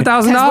Hamptons? $200,000.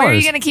 'Cause where are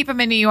you going to keep them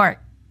in New York?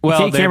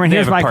 Well, Okay, Cameron, they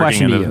here's have a my parking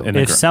question to in you. the- in the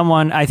If gr-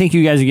 someone, I think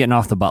you guys are getting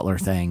off the butler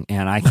thing,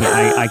 and I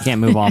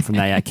can't move on from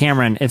that yet.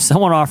 Cameron, if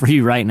someone offered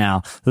you right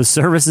now the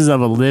services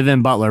of a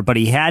live-in butler, but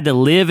he had to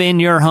live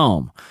in your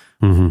home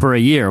for a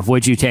year,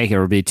 would you take it,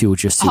 or be too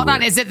just too Hold on,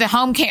 weird? is it the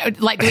home? Do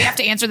we have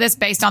to answer this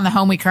based on the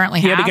home we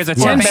currently have? Yeah, because a Or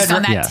 10 based on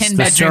bedroom- that Yes, 10 the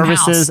bedroom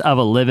services house. of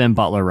a live-in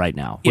butler right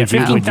now. Yeah, Would you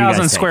guys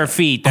 15,000 take square it?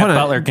 feet. That Hold on.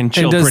 butler can And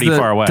chill does pretty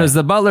far away. Does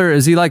the butler,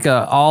 is he like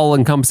a all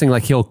encompassing,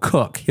 like he'll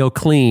cook, he'll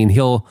clean,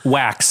 he'll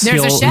wax?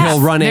 There's a he'll, chef.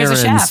 he'll run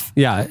There's a errands. chef.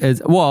 Yeah.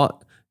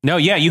 No,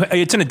 yeah,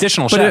 it's an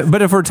additional chef.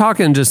 But if we're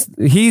talking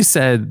he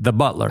said the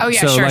butler. Oh,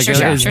 yeah, so sure, like, sure,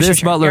 sure, is sure, this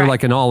sure. butler You're right.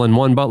 like an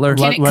all-in-one butler?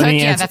 Can it cook?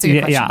 Yeah, that's a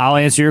good question. Yeah, I'll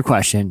answer your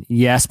question.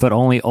 Yes, but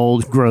only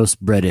old, gross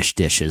British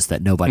dishes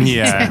that nobody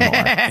eats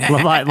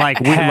anymore. like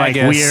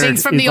Haggis. weird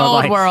Things from the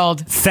old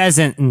world.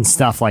 pheasant and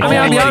stuff like I mean,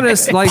 that. I'll be like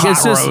honest. Like,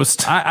 it's pot just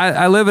roast.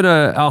 I live in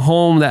a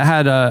home that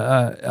had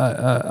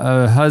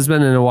a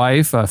husband and a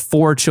wife,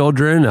 4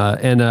 children,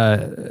 and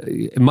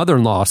a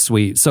mother-in-law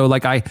suite. So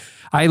like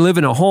I live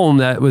in a home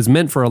that was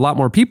meant for a lot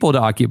more people to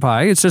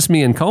occupy. It's just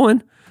me and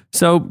Cohen.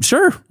 So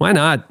sure, why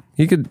not?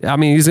 He could. I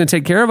mean, he's going to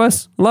take care of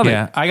us. Love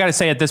Yeah, it. I got to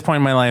say, at this point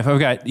in my life, I've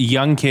got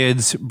young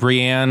kids.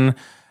 Brienne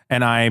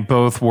and I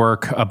both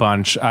work a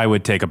bunch. I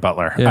would take a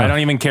butler. Yeah. I don't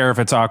even care if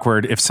it's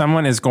awkward. If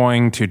someone is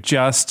going to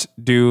just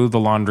do the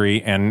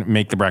laundry and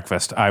make the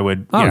breakfast, I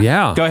would. Oh,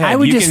 yeah. Go ahead. I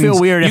would You just can- feel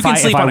weird you if can I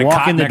sleep on a walk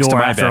cot in the next to door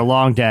my after bed. a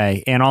long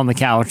day and on the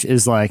couch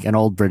is like an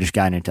old British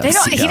guy in a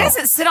tuxedo. He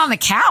doesn't sit on the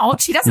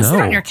couch. He doesn't sit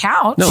No. on your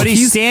couch. No, But he's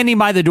he's- standing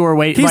by the door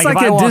waiting. He's like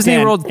if I a walk Disney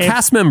in, World if-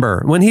 cast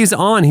member. When he's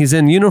on, he's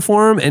in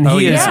uniform and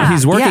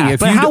he's working. Yeah, If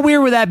but you how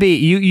weird would that be?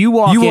 You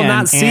walk You in, will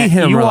not see and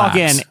him You relax.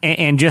 walk in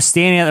and just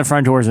standing at the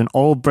front door is an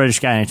old British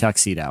guy in a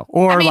tuxedo,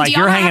 or I mean, like do y'all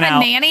you're hanging have a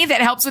out. nanny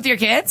that helps with your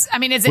kids? I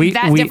mean, is it We-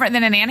 that we- different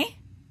than a nanny?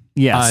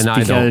 Yes, No, I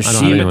don't. because I don't she.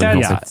 have anyone But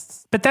who that's,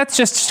 helps. but that's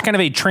just kind of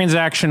a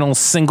transactional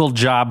single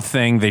job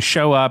thing. They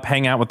show up,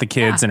 hang out with the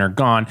kids, and are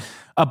gone.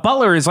 A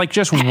butler is like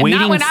just waiting.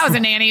 Not when I was for-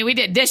 a nanny. We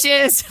did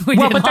dishes. We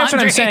Well, did but that's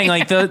what I'm laundry. saying.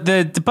 Like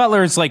the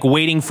butler is like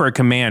waiting for a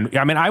command.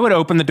 I mean, I would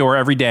open the door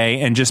every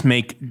day and just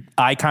make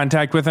eye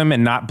contact with him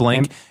and not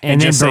blink, and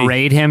then just say-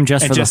 berate him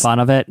just and for the fun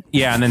of it.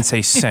 Yeah, and then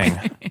say sing.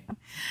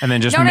 and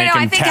then just No. make him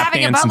I think tap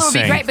having a dance and butler would be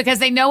sing. great because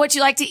they know what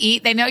you like to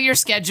eat. They know your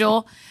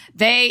schedule.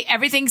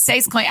 Everything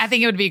stays clean. I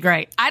think it would be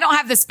great. I don't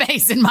have the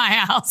space in my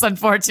house,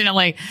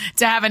 unfortunately,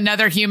 to have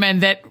another human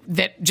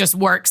that just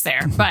works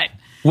there. But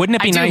Wouldn't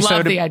it be I nice? do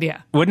love the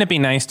idea. Wouldn't it be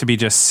nice to be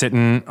just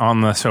sitting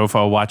on the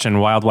sofa watching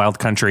Wild Wild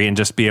Country and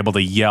just be able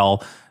to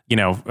yell,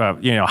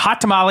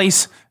 hot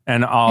tamales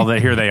and all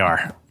that? Here they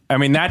are. I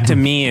mean, that to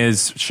me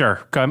is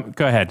sure. Go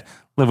ahead,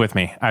 live with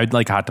me. I'd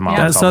like hot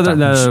tamales. all the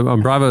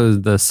time. Bravo,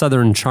 the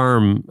Southern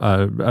Charm,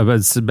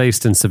 it's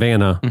based in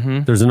Savannah.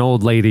 There's an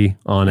old lady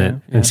on it,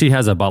 and she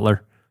has a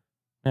butler,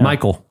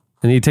 Michael.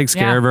 And he takes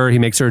care of her. He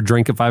makes her a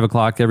drink at 5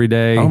 o'clock every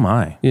day. Oh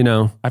my!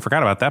 I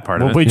forgot about that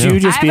part of it. Would you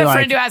just I be have a like,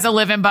 friend who has a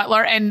live-in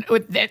butler and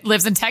that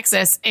lives in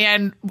Texas,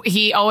 and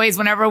he always,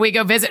 whenever we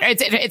go visit,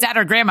 it's at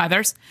our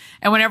grandmother's,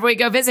 and whenever we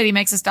go visit, he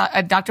makes us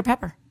a Dr.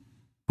 Pepper.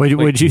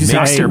 would you say,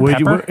 Dr. would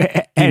you,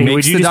 Pepper? Eddie,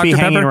 would you just be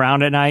Dr. hanging Pepper?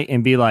 around at night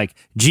and be like,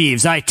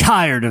 Jeeves, I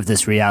tired of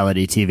this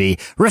reality TV.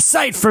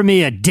 Recite for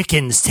me a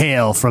Dickens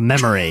tale from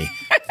memory.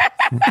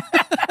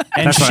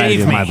 And That's what I do shave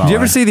with me. my Did you ever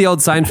butler. see the old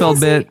Seinfeld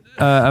bit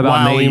about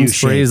Wow, you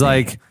names where he's shaped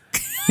like,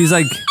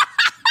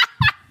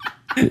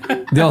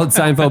 the old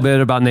Seinfeld bit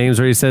about names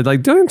where he said,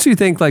 like, don't you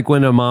think like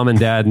when a mom and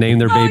dad name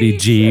their baby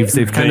Jeeves,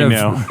 they've kind They of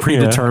know.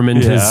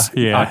 predetermined his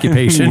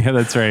occupation, Yeah,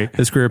 that's right.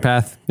 his career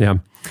path. Yeah.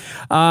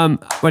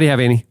 What do you have,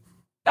 Annie?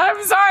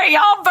 I'm sorry,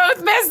 y'all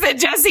both missed that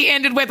Jesse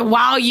ended with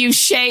 "while you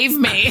shave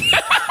me."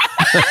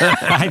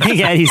 I think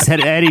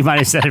Eddie might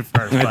have said it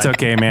first. It's but-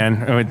 okay,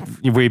 man.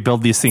 We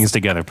build these things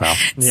together, pal.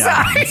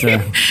 Yeah,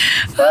 Sorry.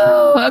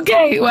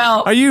 Okay,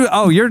 well, Are you?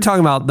 Oh, you're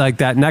talking about like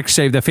that neck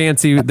shave, the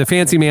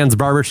fancy man's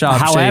barbershop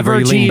shave where however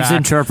you lean Jeeves back.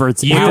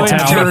 interprets You it.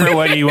 interpret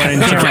what you want to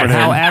interpret.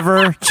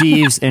 However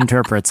Jeeves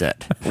interprets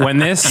it. When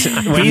this He's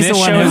the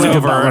one show who is went to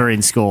over,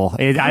 butlering school.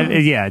 It's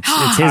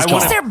his is call.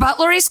 there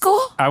butlery school?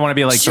 I want to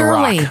be like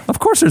Surely. The Rock. Of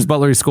course, there's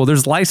butlery school.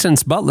 There's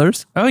licensed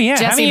butlers. Oh yeah,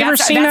 Jesse, haven't you ever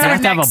that's- seen that's that? our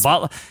have to have a next-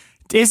 butler.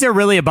 Is there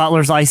really a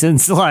butler's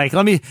license? Like,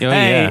 let me.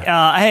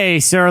 Hey,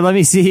 sir, let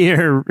me see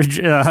your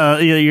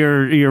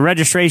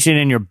registration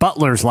and your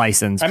butler's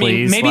license, I mean,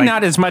 please. maybe Like,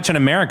 not as much in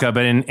America,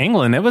 but in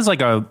England, it was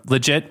like a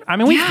legit. I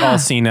mean, we've Yeah. all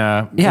seen.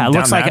 Yeah, it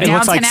looks like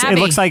Downton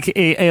Abbey.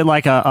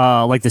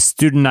 like the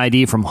student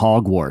ID from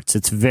Hogwarts.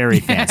 It's very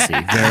fancy,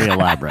 very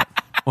elaborate.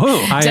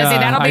 Jesse,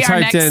 that'll be our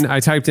next. I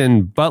typed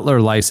in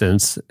butler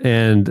license,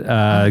 and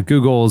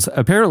Google's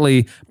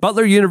apparently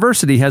Butler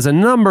University has a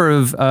number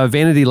of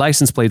vanity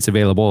license plates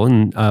available,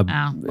 and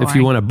if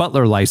you want a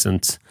butler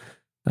license,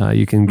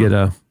 you can get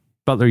a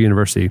Butler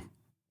University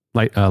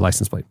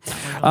license plate.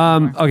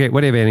 Okay, what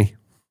do you have, Annie?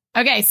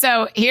 Okay,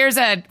 so here's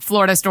a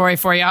Florida story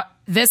for you.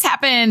 This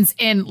happens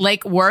in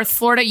Lake Worth,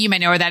 Florida. You may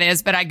know where that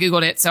is, but I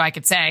Googled it so I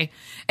could say.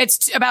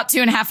 It's about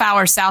 2.5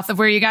 hours south of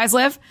where you guys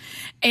live.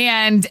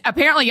 And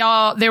apparently,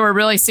 y'all, there were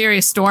really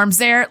serious storms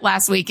there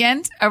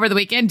over the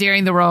weekend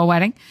during the royal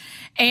wedding.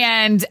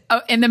 And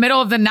in the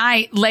middle of the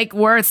night, Lake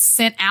Worth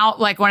sent out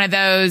like one of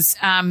those,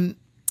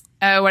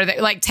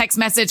 like text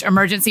message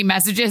emergency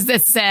messages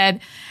that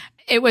said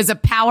it was a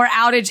power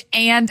outage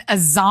and a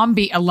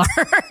zombie alert.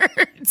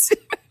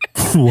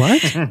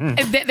 What?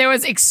 There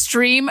was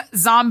extreme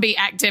zombie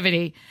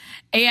activity.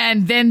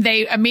 And then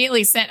they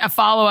immediately sent a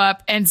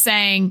follow-up and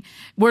saying,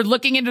 we're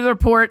looking into the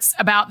reports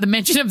about the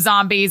mention of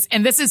zombies.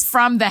 And this is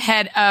from the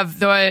head of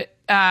the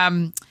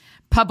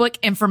public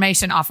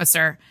information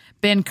officer,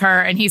 Ben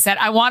Kerr. And he said,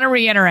 I want to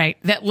reiterate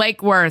that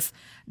Lake Worth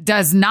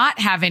does not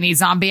have any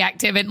zombie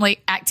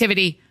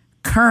activity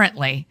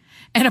currently,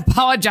 and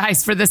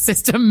apologize for the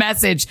system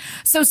message.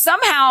 So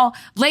somehow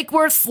Lake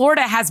Worth,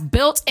 Florida has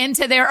built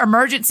into their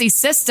emergency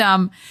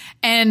system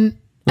and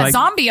a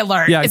zombie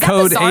alert. Yeah, Is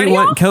code that bizarre to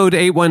y'all? code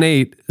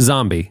 818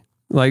 zombie.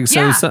 Like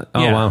so. Yeah.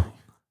 Oh Yeah. wow,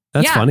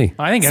 that's Yeah. funny.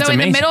 I think that's so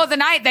amazing. in the middle of the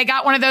night, they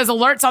got one of those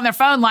alerts on their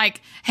phone like,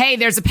 hey,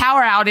 there's a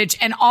power outage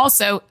and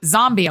also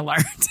zombie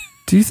alert.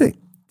 Do you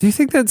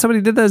think that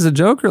somebody did that as a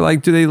joke, or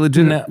like do they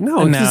legit?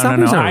 No, the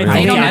zombies aren't I real.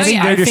 think, don't know I think,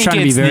 yet. I They're just think trying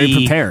to be it's very the-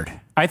 prepared.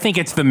 I think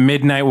it's the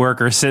midnight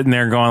worker sitting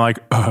there going like,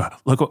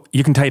 look,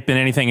 you can type in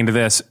anything into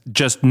this,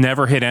 just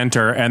never hit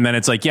enter. And then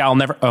it's like, yeah, I'll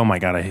never, oh my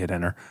God, I hit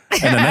enter.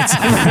 And then that's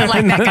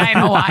like that guy in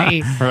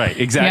Hawaii. right.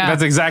 Exactly. Yeah.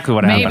 That's exactly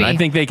what happened. I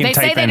think they can They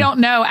type say they in. don't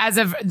know as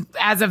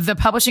of the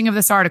publishing of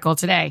this article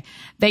today.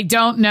 They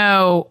don't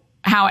know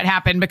how it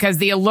happened because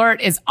the alert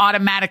is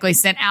automatically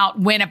sent out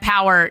when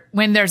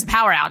there's a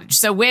power outage.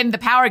 So when the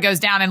power goes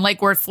down in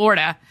Lake Worth,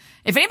 Florida,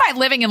 if anybody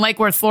living in Lake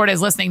Worth, Florida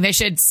is listening, they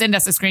should send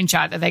us a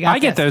screenshot that they got. I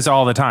get those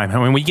all the time.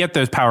 I mean, we get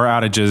those power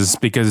outages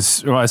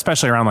because, well,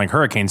 especially around like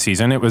hurricane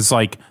season, it was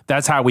like,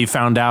 that's how we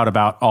found out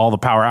about all the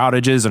power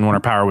outages and when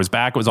our power was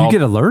back. It was all, You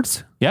get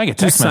alerts? yeah, I get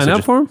Do you text sign messages.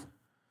 up for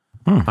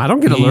them? I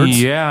don't get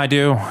alerts. Yeah, I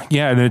do.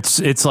 Yeah. And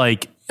it's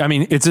like, I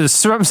mean,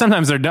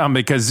 sometimes they're dumb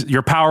because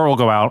your power will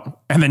go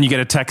out and then you get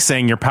a text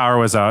saying your power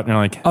was out. And you're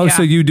like, Oh,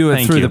 so you do it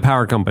Thank through you. the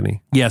power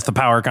company? yes, the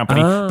power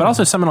company, but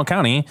also Seminole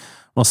County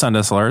will send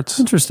us alerts.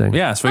 Interesting.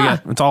 Yeah. So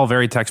it's all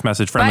very text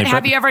message friendly. But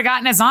have you ever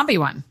gotten a zombie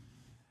one?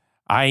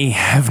 I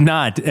have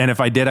not, and if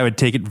I did, I would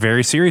take it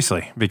very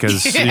seriously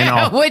because would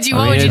you?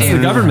 What would you do?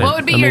 the government. What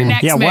would be your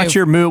next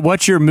move?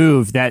 What's your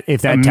move that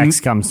if that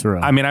text comes through?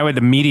 I mean, I would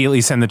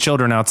immediately send the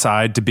children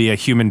outside to be a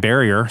human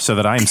barrier so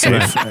that I'm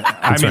safe.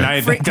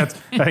 I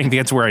think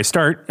that's where I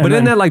start. But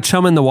isn't that like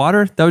chum in the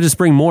water? That would just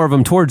bring more of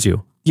them towards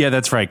you. Yeah,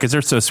 that's right, because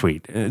they're so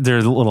sweet.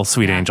 They're little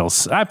sweet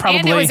angels. And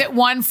it was at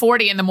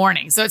 1:40 in the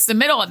morning, so it's the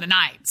middle of the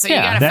night. So you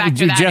got to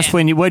factor that just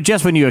in.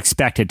 Just when you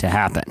expect it to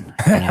happen.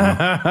 You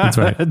know? That's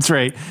right. That's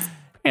right.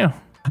 Yeah.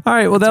 All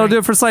right, well, that'll do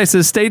it for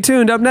Slices. Stay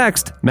tuned. Up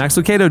next, Max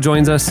Lucado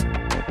joins us.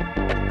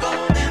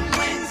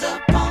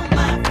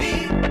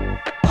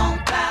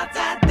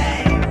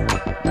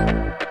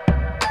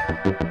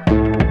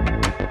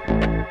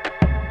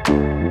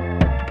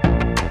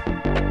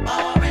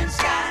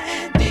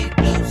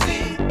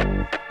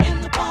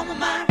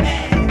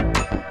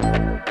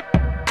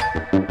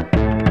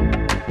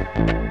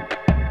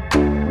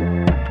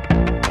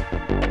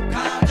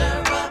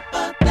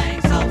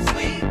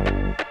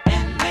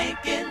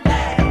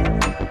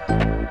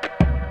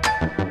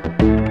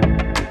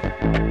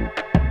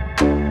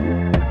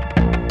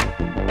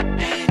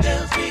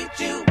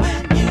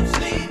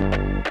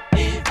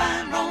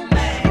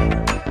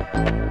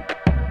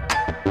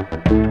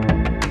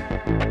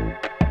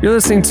 You're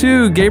listening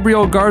to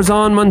Gabriel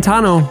Garzon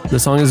Montano.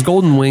 The song is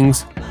Golden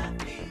Wings.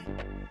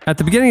 At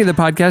the beginning of the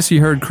podcast,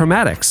 you heard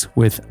Chromatics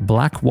with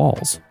Black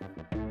Walls.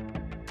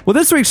 Well,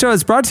 this week's show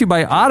is brought to you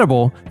by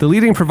Audible, the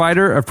leading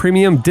provider of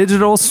premium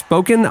digital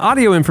spoken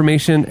audio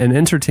information and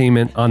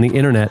entertainment on the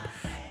internet.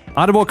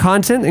 Audible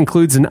content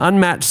includes an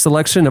unmatched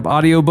selection of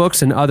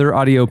audiobooks and other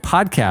audio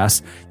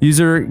podcasts.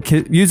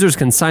 Users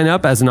can sign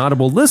up as an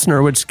Audible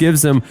listener, which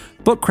gives them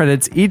book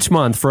credits each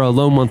month for a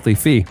low monthly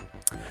fee.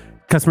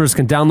 Customers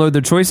can download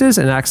their choices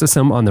and access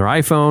them on their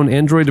iPhone,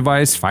 Android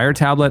device, Fire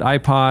tablet,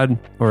 iPod,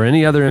 or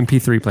any other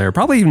MP3 player,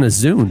 probably even a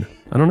Zune.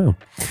 I don't know.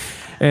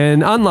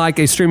 And unlike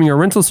a streaming or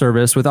rental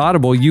service, with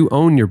Audible, you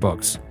own your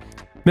books.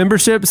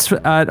 Memberships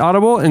at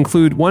Audible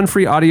include one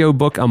free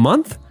audiobook a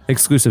month,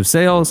 exclusive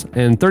sales,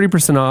 and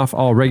 30% off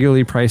all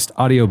regularly priced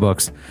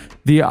audiobooks.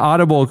 The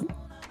Audible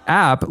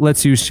app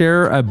lets you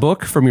share a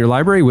book from your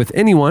library with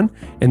anyone,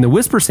 and the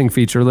Whisper Sync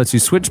feature lets you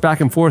switch back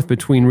and forth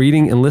between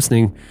reading and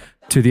listening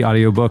to the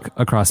audiobook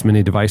across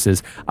many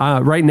devices.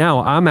 Right now,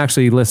 I'm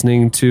actually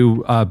listening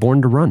to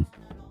Born to Run.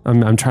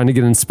 I'm trying to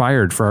get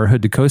inspired for our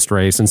Hood to Coast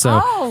race. And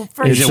so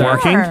is it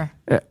working?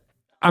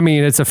 I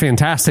mean, it's a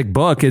fantastic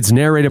book. It's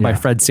narrated by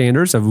Fred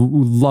Sanders, a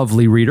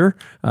lovely reader.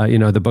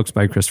 The book's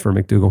by Christopher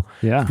McDougall.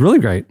 Yeah. Really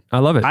great. I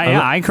love it.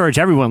 I encourage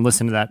everyone to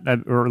listen to that.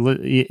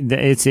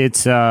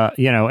 It's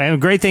and a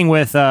great thing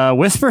with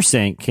Whisper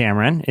Sync,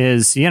 Cameron,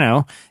 is,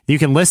 you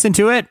can listen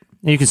to it,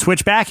 and you can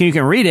switch back and you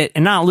can read it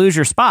and not lose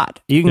your spot.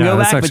 You can go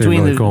back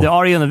between really the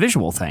audio and the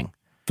visual thing.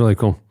 Really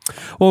cool.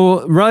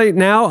 Well, right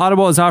now,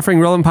 Audible is offering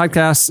Relevant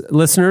Podcast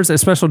listeners a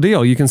special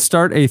deal. You can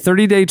start a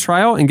 30-day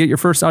trial and get your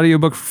first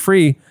audiobook for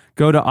free.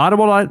 Go to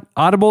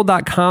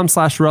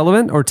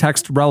audible.com/relevant or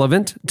text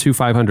relevant to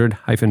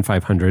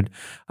 500-500.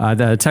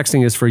 The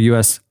texting is for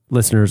U.S.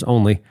 listeners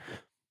only.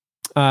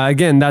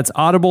 Again, that's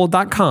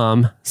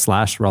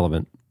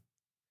audible.com/relevant.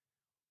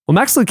 Well,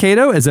 Max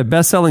Lucado is a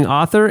best-selling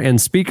author and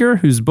speaker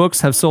whose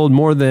books have sold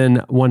more than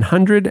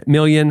 100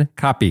 million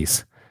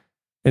copies.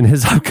 In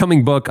his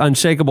upcoming book,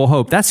 Unshakable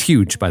Hope, that's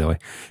huge, by the way.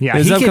 Yeah,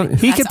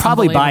 he could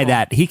probably buy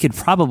that. He could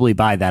probably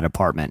buy that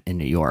apartment in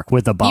New York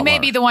with a butler. He may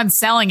be the one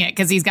selling it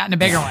because he's gotten a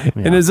bigger one.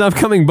 In his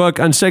upcoming book,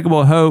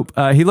 Unshakable Hope,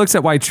 he looks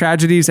at why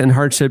tragedies and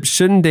hardships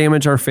shouldn't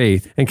damage our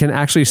faith and can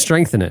actually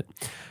strengthen it.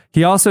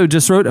 He also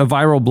just wrote a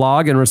viral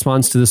blog in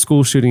response to the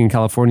school shooting in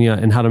California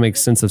and how to make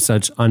sense of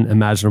such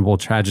unimaginable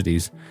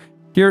tragedies.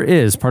 Here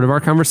is part of our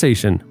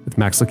conversation with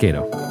Max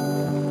Lucado.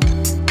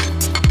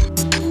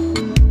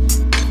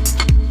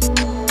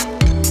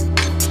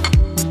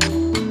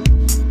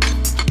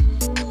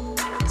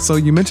 So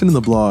you mentioned in the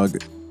blog,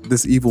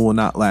 this evil will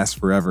not last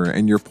forever,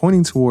 and you're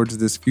pointing towards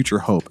this future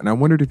hope. And I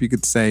wondered if you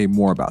could say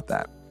more about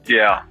that.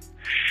 Yeah.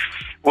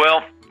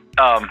 Well,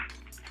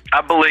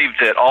 I believe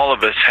that all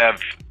of us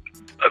have,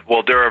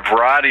 there are a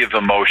variety of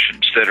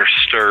emotions that are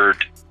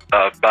stirred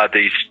by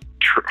these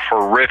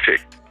horrific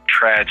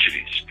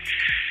tragedies.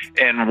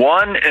 And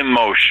one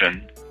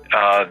emotion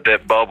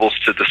that bubbles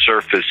to the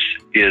surface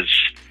is,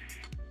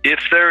 if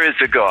there is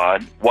a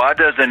God, why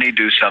doesn't he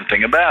do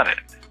something about it?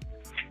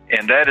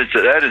 And that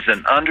is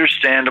an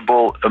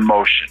understandable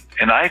emotion.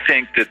 And I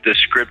think that the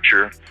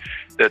scripture,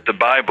 that the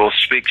Bible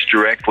speaks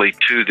directly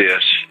to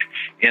this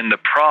in the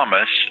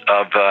promise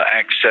of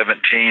Acts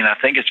 17, I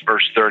think it's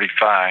verse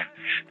 35,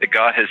 that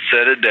God has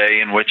set a day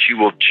in which he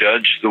will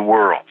judge the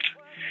world.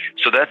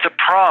 So that's a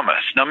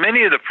promise. Now,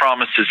 many of the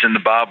promises in the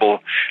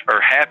Bible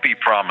are happy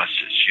promises.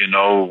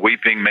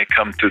 Weeping may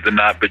come through the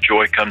night, but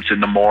joy comes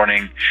in the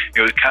morning.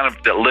 Kind of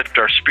that lift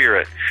our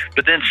spirit.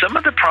 But then some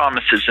of the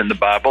promises in the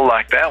Bible,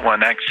 like that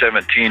one, Acts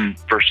 17,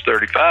 verse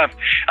 35,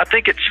 I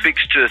think it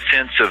speaks to a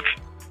sense of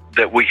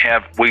that we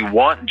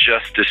want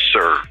justice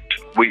served.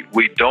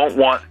 We don't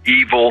want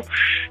evil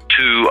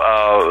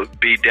to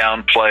be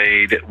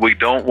downplayed. We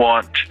don't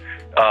want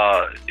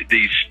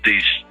these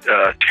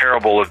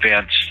terrible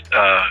events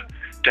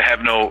to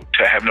have no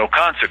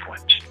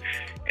consequence.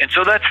 And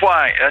so that's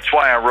why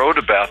I wrote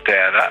about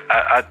that.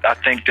 I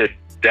think that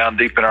down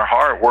deep in our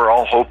heart, we're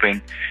all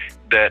hoping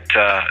that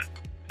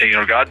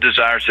God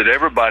desires that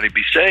everybody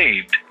be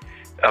saved.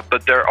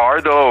 But there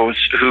are those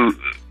who,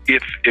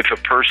 if a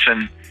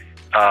person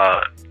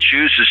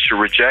chooses to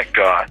reject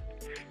God,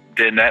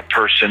 then that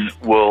person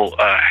will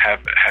have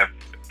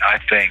I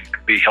think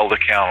be held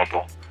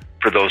accountable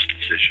for those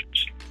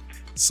decisions.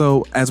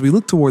 So as we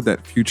look toward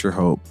that future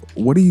hope,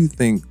 what do you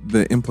think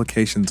the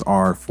implications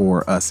are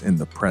for us in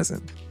the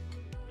present?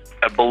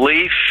 A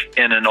belief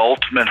in an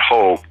ultimate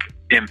hope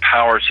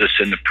empowers us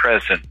in the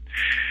present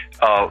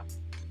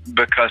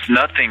because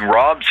nothing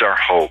robs our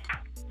hope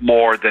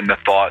more than the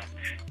thought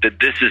that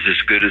this is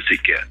as good as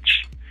it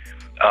gets.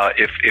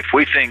 If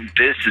we think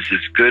this is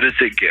as good as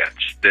it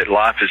gets, that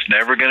life is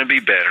never going to be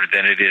better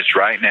than it is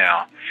right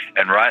now,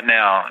 and right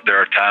now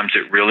there are times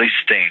it really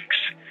stinks,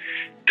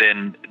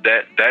 then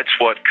that's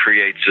what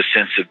creates a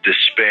sense of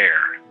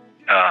despair.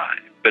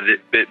 But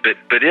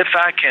if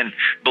I can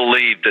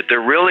believe that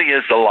there really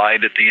is a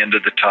light at the end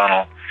of the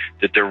tunnel,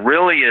 that there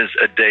really is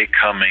a day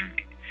coming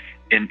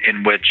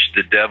in which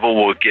the devil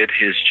will get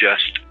his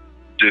just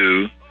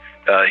due,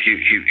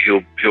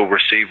 he'll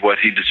receive what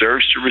he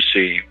deserves to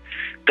receive,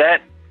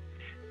 that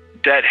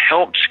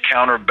helps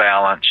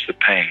counterbalance the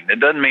pain. It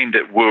doesn't mean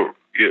that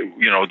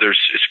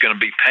it's going to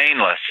be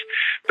painless,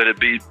 but it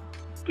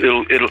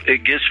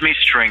gives me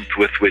strength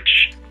with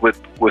which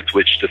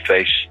to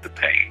face the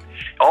pain.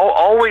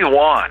 All we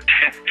want,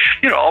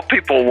 all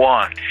people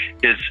want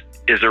is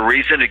a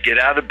reason to get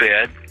out of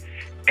bed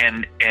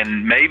and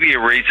maybe a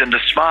reason to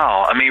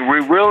smile. I mean, we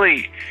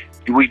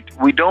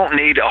don't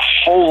need a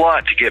whole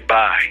lot to get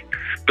by,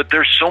 but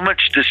there's so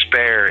much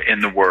despair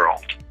in the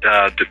world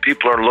that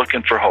people are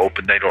looking for hope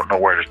and they don't know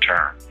where to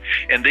turn.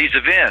 And these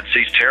events,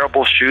 these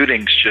terrible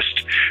shootings,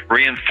 just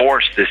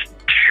reinforce this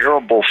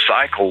terrible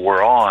cycle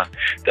we're on,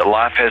 that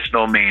life has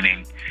no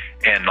meaning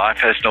and life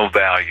has no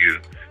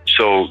value.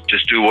 So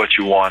just do what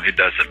you want. It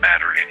doesn't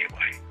matter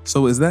anyway.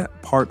 So is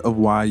that part of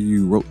why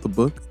you wrote the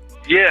book?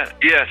 Yeah,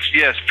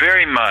 yes,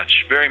 very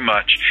much.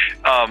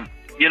 The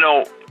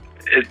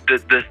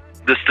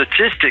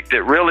statistic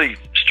that really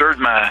stirred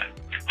my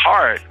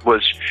heart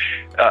was,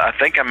 I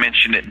think I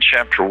mentioned it in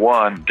chapter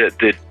 1, that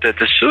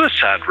the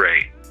suicide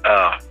rate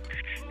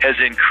has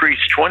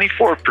increased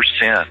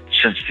 24%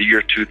 since the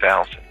year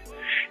 2000.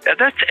 Now,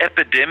 that's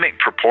epidemic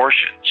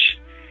proportions,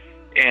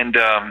 and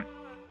I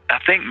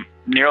think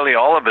nearly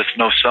all of us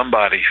know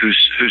somebody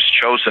who's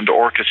chosen to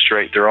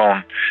orchestrate their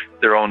own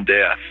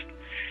death.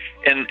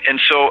 And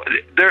so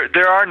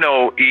there are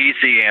no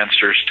easy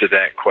answers to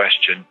that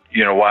question.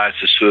 Why is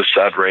the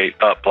suicide rate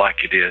up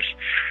like it is?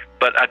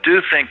 But I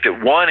do think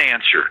that one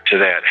answer to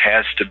that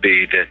has to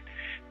be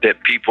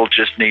that people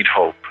just need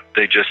hope.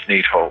 They just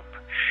need hope.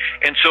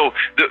 And so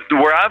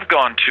where I've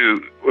gone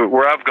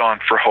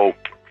for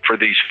hope for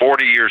these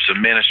 40 years of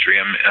ministry,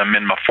 I'm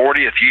in my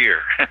 40th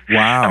year.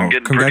 Wow. I'm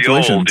getting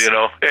Congratulations. pretty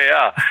old,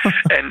 Yeah.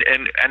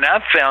 and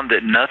I've found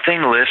that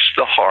nothing lifts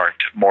the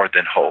heart more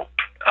than hope.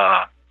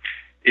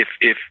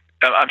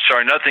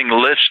 Nothing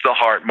lifts the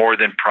heart more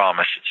than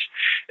promises.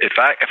 If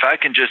I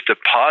can just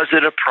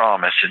deposit a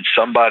promise in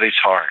somebody's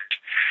heart,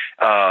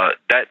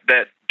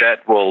 that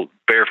will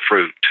bear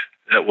fruit.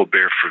 That will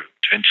bear fruit.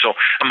 And so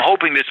I'm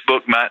hoping this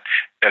book might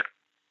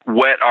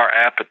whet our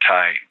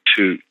appetite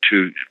to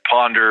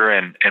ponder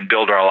and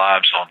build our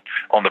lives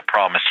on the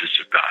promises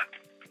of God.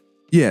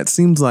 Yeah, it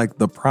seems like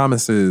the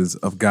promises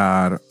of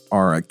God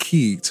are a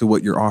key to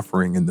what you're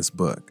offering in this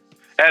book.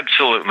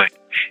 Absolutely.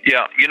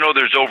 Yeah,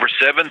 there's over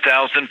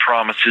 7,000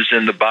 promises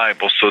in the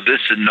Bible, so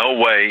this in no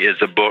way is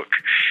a book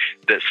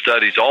that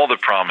studies all the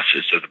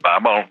promises of the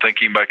Bible. I don't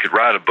think anybody could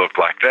write a book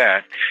like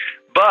that.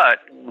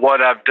 But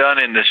what I've done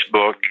in this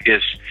book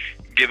is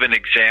give an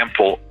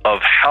example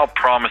of how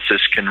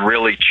promises can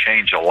really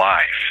change a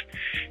life.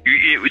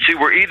 You see,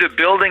 we're either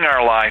building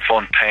our life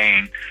on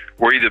pain,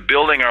 we're either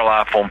building our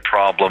life on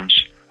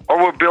problems, or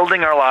we're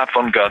building our life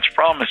on God's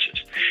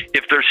promises.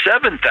 If there's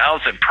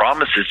 7,000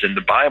 promises in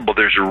the Bible,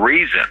 there's a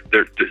reason.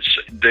 Their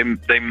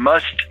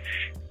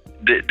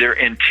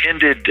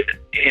intended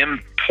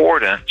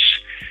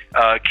importance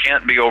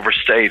can't be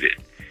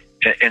overstated.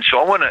 And so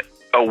I want to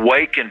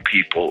awaken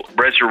people,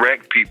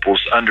 resurrect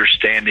people's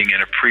understanding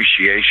and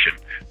appreciation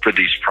for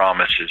these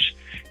promises,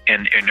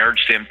 and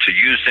urge them to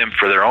use them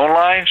for their own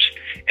lives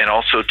and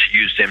also to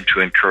use them to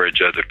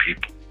encourage other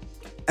people.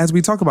 As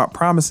we talk about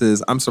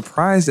promises, I'm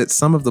surprised at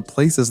some of the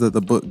places that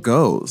the book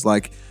goes.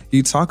 Like,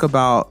 you talk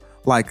about,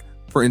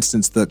 for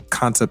instance, the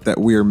concept that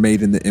we are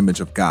made in the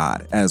image of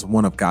God as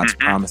one of God's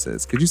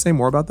promises. Could you say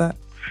more about that?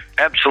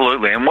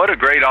 Absolutely. And what a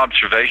great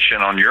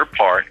observation on your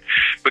part,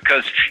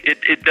 because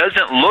it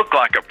doesn't look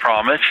like a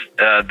promise,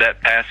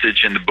 that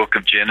passage in the book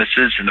of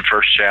Genesis in the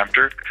first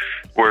chapter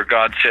where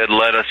God said,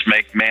 let us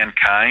make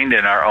mankind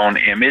in our own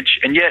image.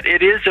 And yet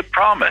it is a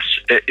promise.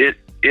 It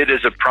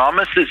is a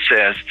promise that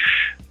says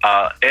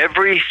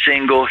Every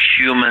single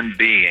human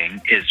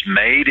being is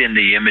made in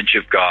the image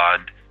of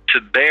God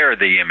to bear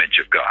the image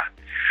of God.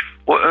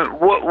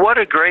 What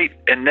a great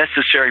and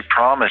necessary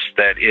promise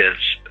that is,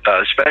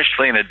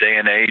 especially in a day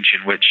and age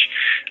in which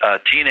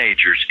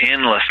teenagers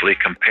endlessly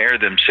compare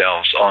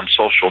themselves on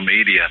social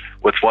media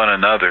with one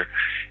another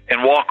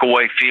and walk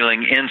away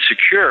feeling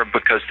insecure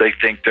because they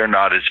think they're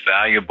not as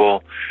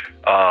valuable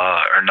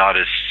or not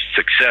as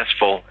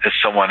successful as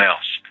someone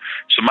else.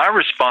 So my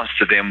response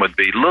to them would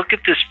be, look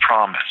at this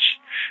promise.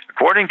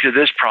 According to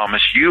this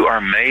promise, you are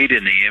made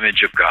in the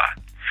image of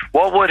God.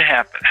 What would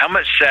happen? How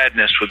much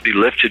sadness would be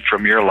lifted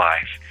from your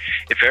life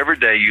if every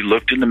day you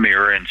looked in the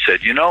mirror and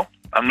said, you know,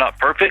 I'm not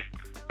perfect,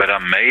 but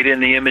I'm made in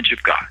the image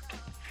of God?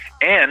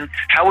 And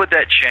how would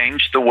that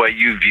change the way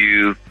you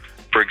view,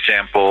 for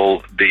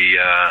example, the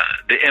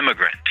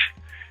immigrant?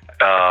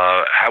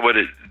 How would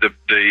it, the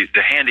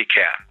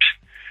handicapped,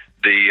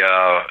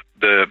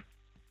 the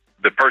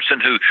person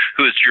who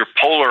is your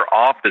polar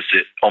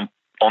opposite on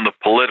the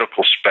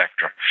political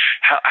spectrum?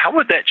 How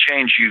would that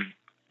change you,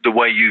 the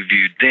way you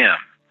viewed them?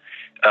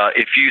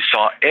 If you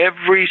saw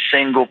every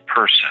single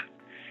person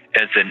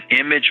as an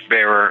image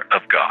bearer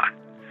of God?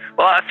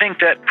 Well, I think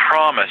that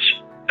promise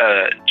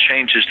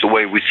changes the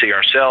way we see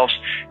ourselves,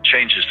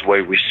 changes the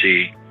way we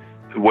see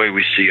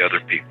other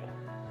people.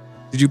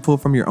 Did you pull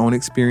from your own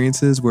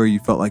experiences where you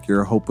felt like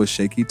your hope was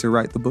shaky to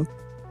write the book?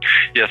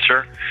 Yes,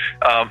 sir.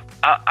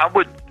 I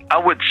would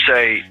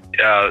say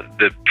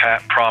the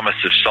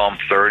promise of Psalm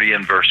 30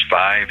 and verse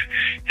 5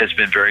 has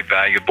been very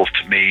valuable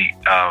to me.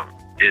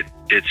 It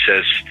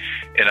says,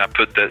 and I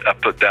put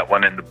that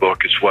one in the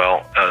book as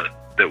well,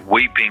 that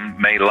weeping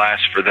may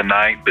last for the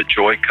night, but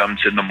joy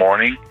comes in the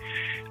morning.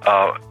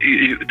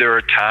 There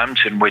are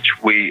times in which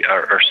we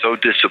are so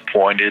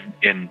disappointed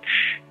in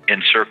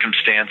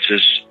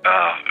circumstances,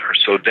 or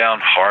so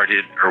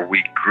downhearted, or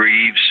we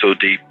grieve so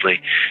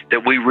deeply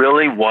that we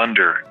really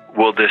wonder,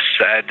 will this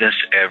sadness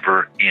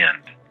ever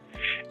end?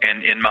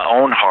 And in my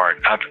own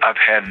heart, I've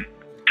had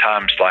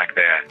times like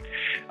that,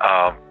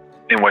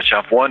 in which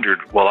I've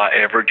wondered, will I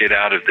ever get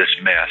out of this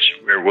mess?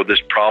 Or will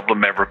this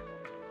problem ever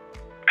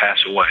pass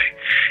away?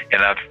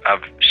 And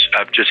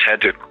I've just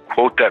had to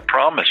quote that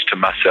promise to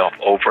myself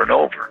over and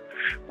over.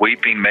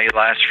 Weeping may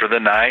last for the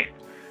night,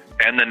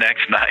 and the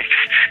next night,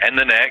 and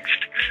the next.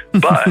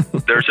 But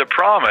there's a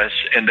promise,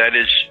 and that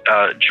is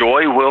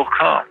joy will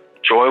come.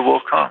 Joy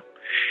will come.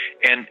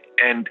 And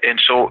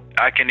so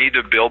I can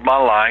either build my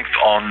life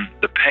on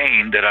the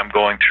pain that I'm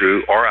going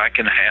through, or I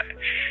can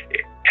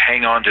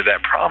hang on to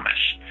that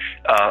promise.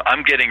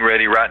 I'm getting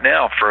ready right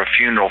now for a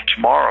funeral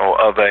tomorrow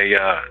of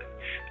a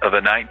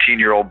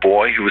 19-year-old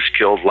boy who was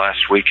killed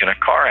last week in a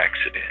car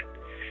accident.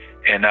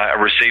 And I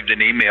received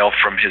an email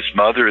from his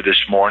mother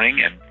this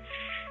morning, and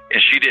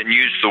she didn't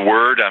use the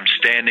word, I'm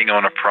standing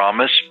on a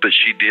promise, but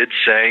she did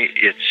say,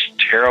 it's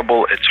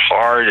terrible, it's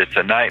hard, it's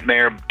a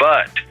nightmare,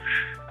 but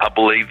I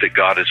believe that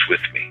God is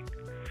with me.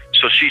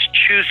 So she's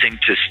choosing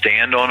to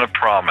stand on a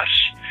promise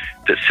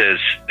that says,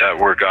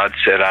 where God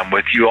said, I'm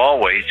with you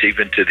always,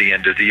 even to the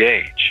end of the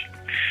age.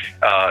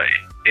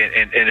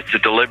 And it's a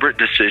deliberate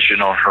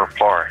decision on her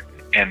part.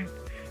 And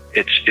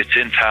it's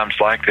in times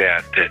like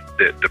that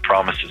the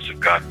promises of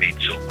God mean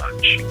so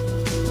much.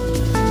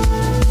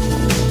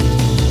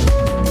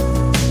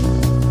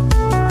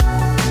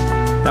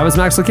 That was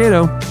Max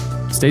Lucado.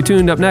 Stay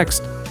tuned. Up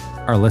next,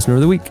 our listener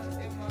of the week.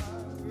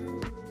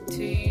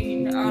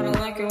 I don't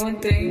like it when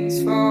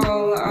things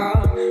fall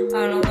out.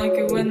 I don't like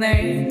it when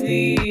they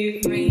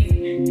leave me.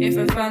 If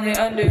I finally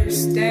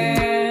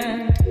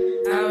understand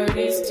how it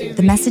is to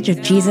The message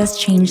of Jesus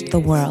changed the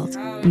world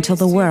until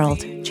the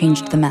world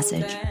changed the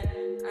message.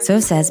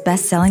 So says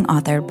best-selling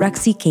author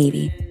Bruxy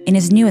Cavey in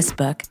his newest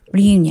book,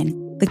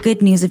 Reunion, The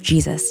Good News of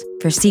Jesus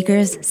for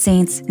Seekers,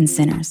 Saints, and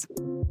Sinners.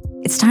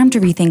 It's time to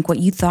rethink what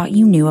you thought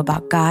you knew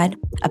about God,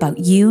 about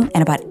you,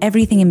 and about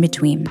everything in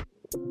between.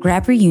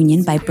 Grab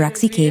Reunion by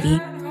Bruxy Cavey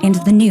and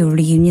the new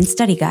Reunion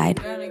Study Guide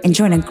and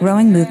join a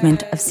growing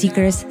movement of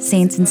seekers,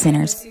 saints, and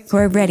sinners who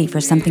are ready for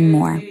something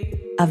more.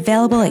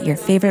 Available at your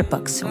favorite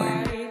bookstore.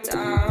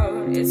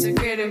 It's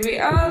okay to be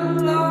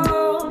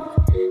alone,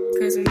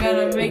 'cause I'm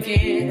gonna make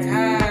it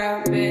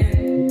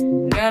happen.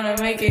 I'm gonna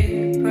make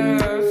it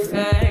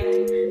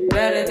perfect,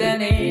 better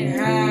than it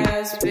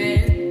has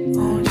been.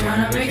 Oh, I'm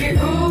trying to make it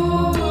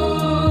cool,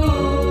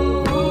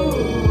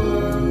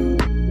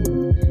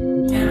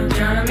 and I'm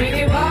trying to make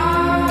it right.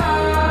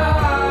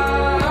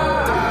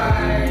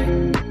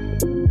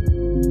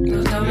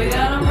 Don't tell me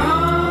that I'm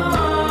wrong,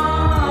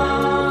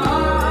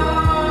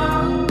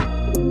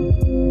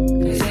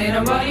 'cause ain't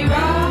nobody right.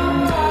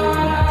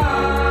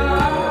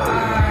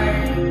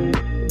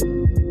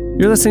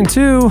 You're listening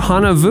to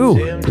Hana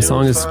Vu. The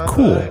song is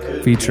Cool,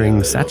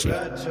 featuring Sachi.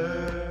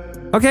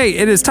 Okay,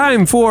 it is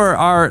time for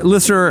our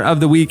Listener of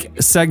the Week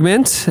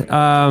segment.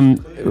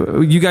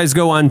 You guys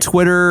go on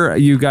Twitter.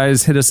 You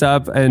guys hit us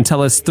up and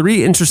tell us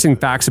 3 interesting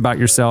facts about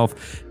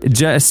yourself.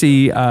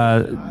 Jesse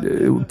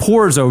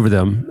pores over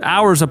them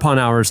hours upon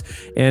hours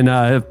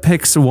and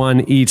picks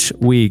one each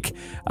week.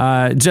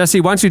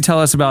 Jesse, why don't you tell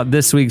us about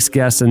this week's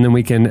guest, and then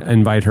we can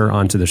invite her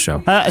onto the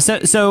show.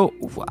 So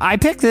I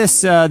picked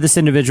this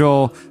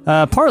individual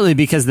partly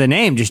because the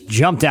name just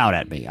jumped out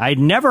at me. I'd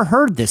never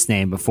heard this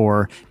name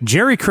before.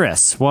 Jerry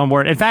Chris. One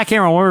word. In fact,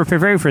 Cameron, when we were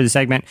preparing for the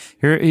segment,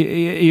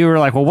 you were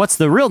like, well, what's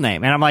the real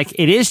name? And I'm like,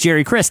 it is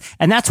Jerry Chris.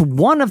 And that's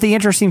one of the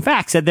interesting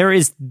facts that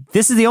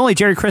this is the only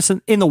Jerry Chris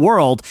in the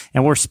world.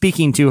 And we're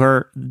speaking to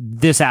her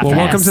this afternoon.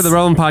 Well, welcome to the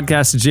Relevant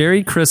Podcast,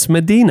 Jerry Chris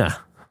Medina.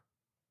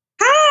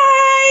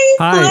 Hi.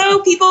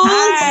 Hello, people.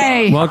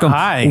 Hi. Welcome.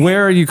 Hi.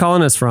 Where are you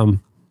calling us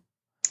from?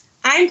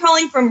 I'm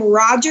calling from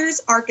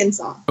Rogers,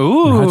 Arkansas.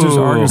 Ooh. Rogers,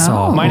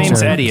 Arkansas. My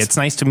name's Jerry. Eddie. It's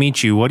nice to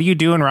meet you. What do you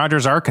do in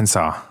Rogers,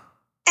 Arkansas?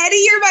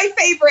 Eddie, you're my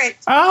favorite.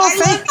 Oh, I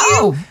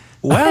love you.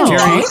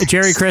 Well,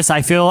 Jerry Chris,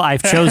 I feel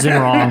I've chosen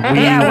wrong.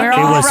 We're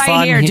all right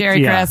fun. here,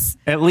 Jerry Yeah. Chris.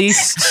 at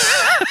least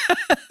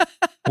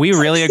we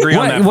really agree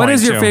on that What point,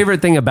 is your too.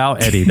 favorite thing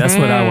about Eddie? That's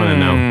what I want to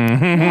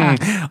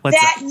know.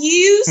 That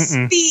you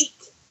speak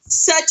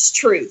such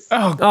truth.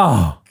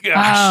 Oh,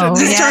 Gosh,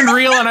 this turned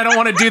real, and I don't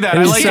want to do that. I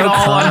was like so it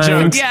all on kind.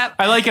 jokes. Yep.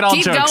 I like it all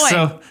Keep jokes. going.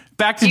 So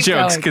back to Keep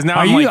jokes, going. because now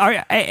Are I'm you,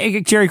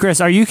 like, Jerry Chris,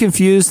 are you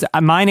confused?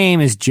 My name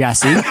is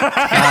Jesse.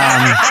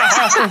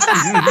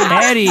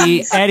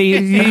 Eddie,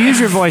 you use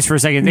your voice for a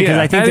second because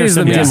Yeah, I think Eddie's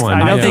there's some. the main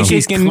one. I don't I think know.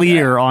 she's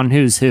clear on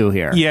who's who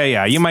here.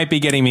 yeah, you might be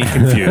getting me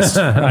confused.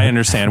 I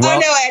understand. Well, Oh,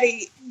 no,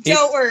 Eddie.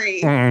 Don't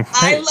worry.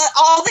 I love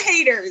all the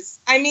haters.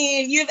 I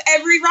mean, you have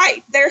every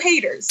right. They're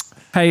haters.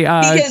 hey,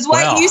 Because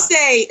what you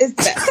say is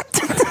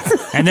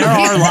best. And there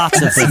are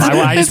lots of them.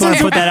 I just want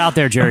to put that out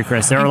there, Jerry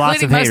Chris. There are lots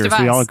of Including most haters. of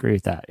We us. all agree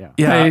with that. Yeah.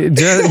 hey,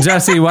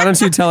 Jesse, why don't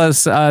you tell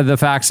us the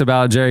facts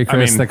about Jerry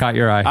Chris mean, that caught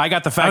your eye? I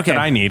got the fact Okay. that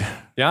I need.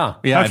 yeah.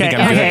 Yeah, I think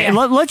I'm good. Okay.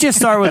 Let's just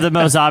start with the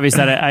most obvious.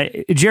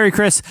 Jerry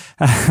Chris,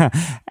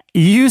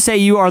 you say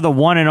you are the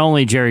one and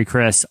only Jerry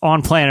Chris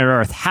on planet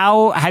Earth.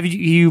 How have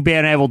you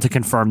been able to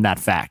confirm that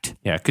fact?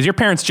 Yeah, because your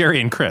parents, Jerry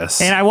and Chris.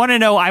 And I want to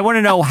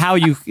know how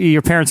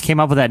your parents came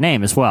up with that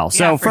name as well.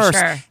 So Yeah, for first,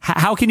 sure.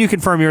 how can you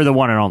confirm you're the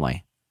one and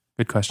only?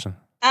 Good question.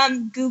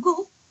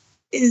 Google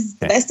is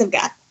the best I've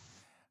got.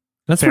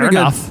 That's Fair pretty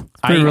enough. good.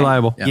 Pretty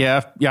reliable.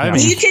 Yeah. I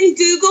mean, You can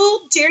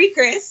Google Jerry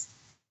Chris,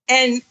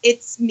 and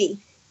it's me.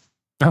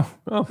 oh,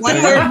 One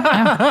word.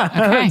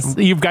 Okay.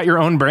 you've got your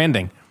own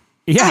branding.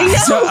 Yeah. I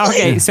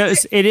know. So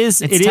it is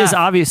tough.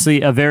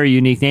 obviously a very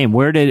unique name.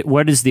 What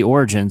is the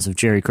origins of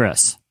Jerry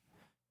Chris?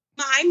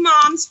 My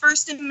mom's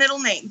first and middle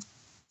name.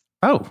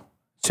 Oh,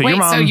 so Wait, your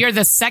mom. so you're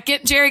the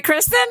second Jerry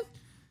Chris then?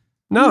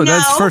 No,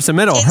 that's No, first and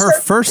middle. it's Her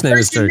her first name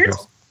is first and Jerry middle.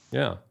 Chris.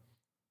 Yeah.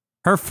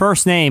 Her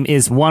first name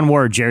is one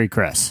word, Jerry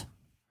Chris.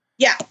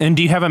 Yeah, and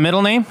do you have a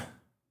middle name?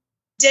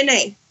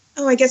 Danae.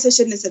 Oh, I guess I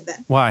shouldn't have said that.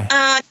 Why?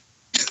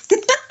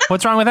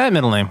 What's wrong with that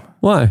middle name?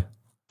 Why?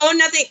 Oh,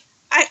 nothing.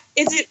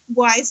 Is it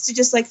wise to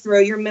just like throw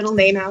your middle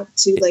name out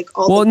to like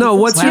all? Well, the no. people?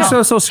 What's your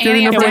social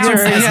security Annie number? Brown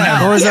says no.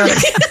 What was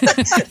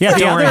that? Yeah, the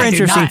Don't other worry, I do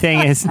interesting not. thing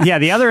is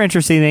the other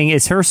interesting thing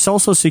is her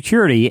social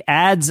security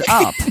adds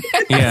up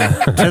Yeah.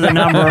 to the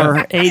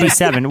number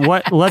 87.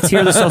 Let's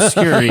hear the social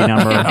security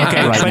number.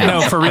 Okay, right but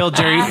now. no, for real,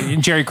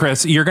 Jerry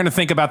Chris, you're going to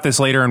think about this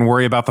later and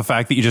worry about the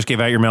fact that you just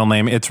gave out your middle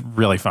name. It's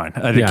really fine.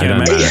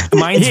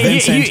 Mine's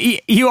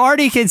Vincent. You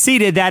already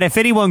conceded that if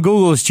anyone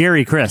Googles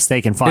Jerry Chris,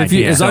 they can find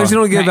you. As long as you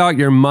don't give out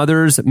your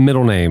mother's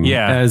middle name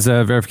as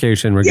a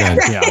verification, we're good.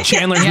 Yeah.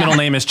 Chandler's middle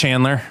name is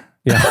Chandler.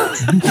 Yeah.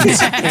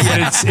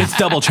 It's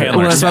double Chandler.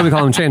 Well, that's why we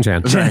call him Chan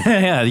Chan.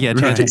 yeah,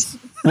 Chan.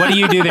 What do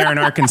you do there in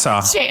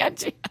Arkansas?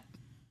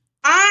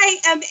 I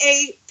am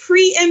a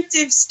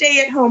preemptive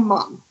stay-at-home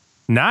mom.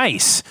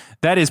 Nice.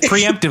 That is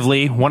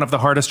preemptively one of the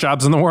hardest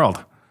jobs in the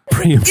world.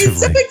 It's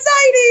so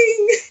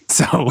exciting.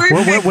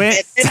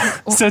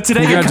 So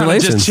today you're kind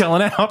of just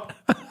chilling out.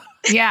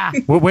 Yeah.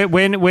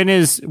 When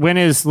is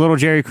little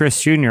Jerry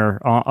Chris Jr.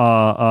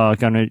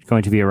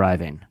 Going to be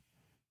arriving?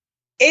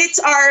 It's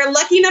our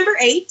lucky number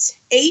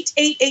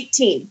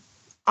 8/8/8/18,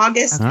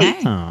 August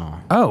 8th.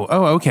 Oh,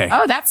 okay.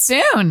 Oh, that's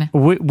soon.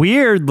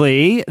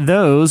 Weirdly,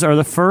 those are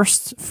the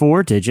first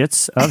 4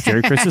 digits of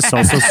Jerry Chris's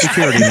social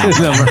security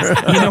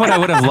number. You know what I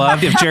would have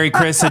loved if Jerry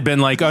Chris had been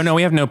like, "Oh no,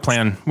 we have no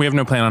plan. We have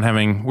no plan on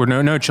having. We're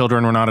no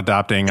children. We're not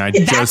adopting. That's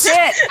it.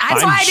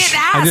 That's why I didn't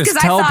ask because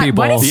I thought,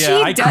 what if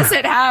she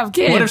doesn't have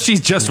kids? What if she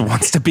just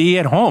wants to be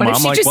at home? What if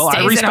I'm she like, just well, I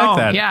stays at respect home?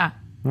 that. Yeah.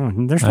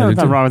 There's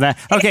nothing wrong with that.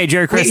 Okay,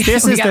 Jerry Chris,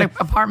 this we is got the an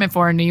apartment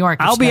for in New York.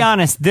 I'll be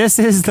honest. This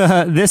is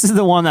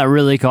the one that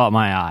really caught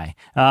my eye.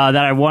 That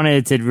I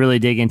wanted to really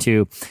dig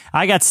into.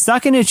 I got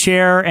stuck in a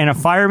chair, and a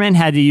fireman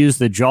had to use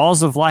the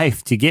jaws of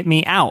life to get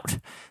me out.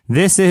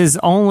 This is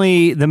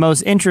only the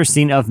most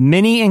interesting of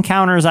many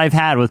encounters I've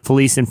had with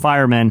police and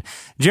firemen.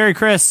 Jerry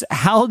Chris,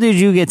 how did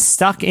you get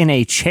stuck in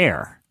a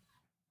chair?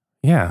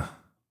 Yeah.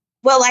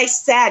 Well, I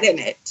sat in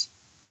it.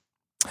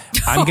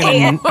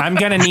 I'm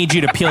gonna need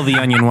you to peel the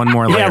onion one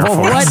more layer. Yeah, well,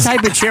 for what us.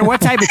 type of chair? What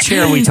type of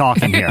chair are we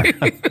talking here?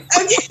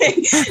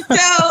 Okay,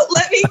 so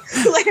let me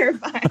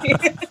clarify.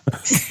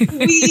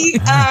 We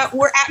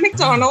were at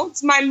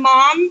McDonald's. My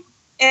mom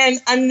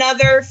and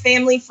another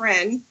family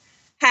friend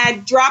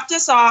had dropped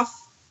us off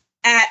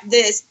at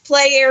this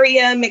play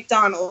area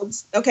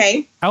McDonald's.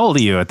 Okay. How old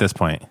are you at this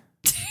point?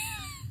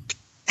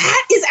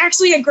 That is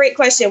actually a great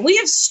question. We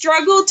have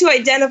struggled to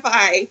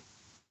identify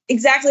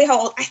exactly how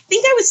old. I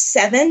think I was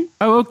 7.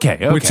 Oh,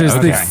 okay. Which is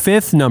the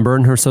 5th number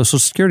in her social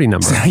security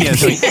number. Yeah,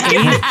 so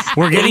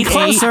We're getting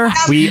closer.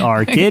 We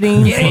are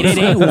getting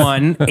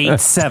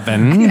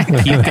 88187.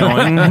 Keep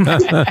going.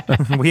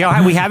 We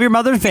have your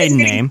mother's maiden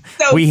name.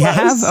 So we close.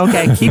 have.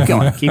 Okay, keep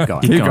going. Keep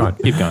going.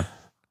 Keep going.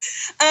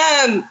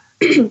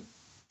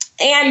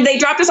 And they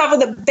dropped us off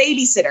with a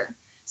babysitter.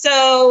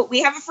 So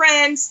we have a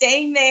friend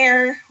staying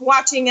there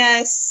watching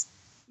us.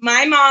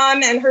 My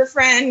mom and her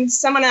friend,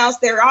 someone else,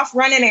 they're off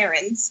running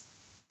errands.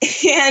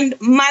 And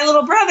my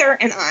little brother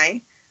and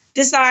I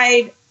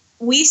decide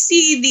we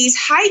see these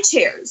high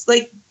chairs,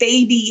 like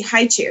baby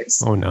high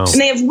chairs. Oh, no.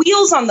 And they have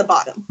wheels on the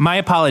bottom. My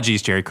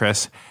apologies, Jerry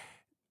Chris.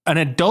 An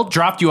adult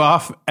dropped you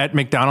off at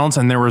McDonald's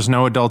and there was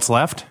no adults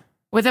left?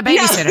 With a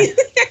babysitter. No,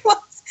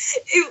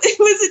 it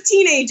was a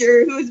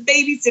teenager who was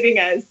babysitting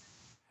us.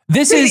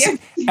 This is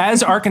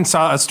as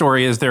Arkansas a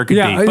story as there could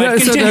be.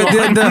 But So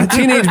continue on. the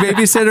teenage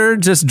babysitter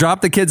just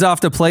dropped the kids off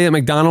to play at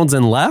McDonald's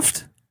and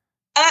left?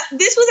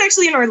 This was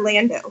actually in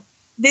Orlando.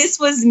 This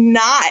was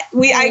not.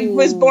 I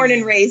was born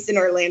and raised in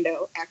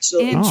Orlando,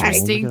 actually.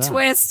 Interesting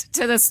twist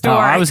to the story. Oh,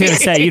 I was going to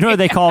say, you know what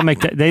they call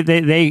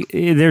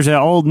there's an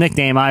old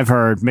nickname I've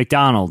heard,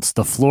 McDonald's,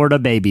 the Florida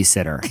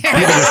babysitter.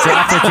 People just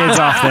drop their kids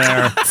off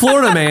there.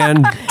 Florida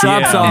man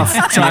drops off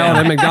child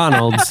at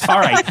McDonald's. All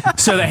right.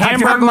 So the I drop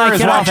hamburger my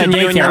is kid off at watching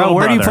you and your daycare. little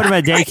Where do you brother.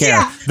 put him at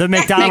daycare? The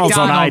McDonald's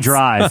on I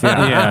Drive.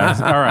 Yeah.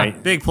 All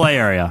right. Big play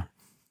area.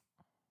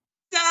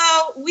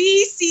 So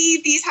we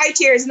see these high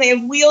chairs and they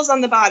have wheels on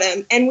the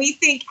bottom. And we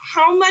think,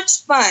 how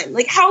much fun,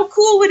 like how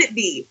cool would it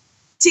be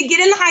to get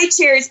in the high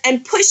chairs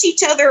and push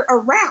each other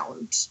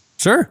around?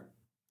 Sure.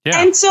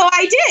 Yeah. And so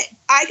I did.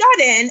 I got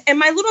in, and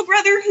my little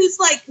brother, who's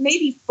like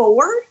maybe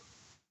 4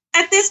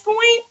 at this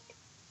point,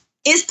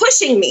 is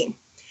pushing me.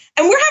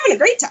 And we're having a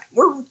great time.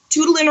 We're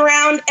tootling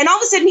around. And all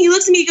of a sudden he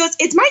looks at me and goes,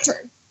 "It's my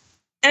turn."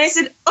 And I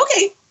said,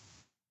 "Okay."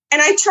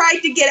 And I tried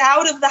to get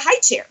out of the high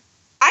chair.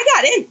 I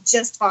got in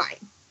just fine.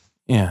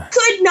 Yeah.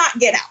 Could not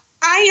get out.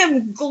 I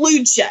am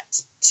glued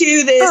shut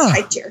to this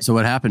high chair. So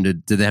what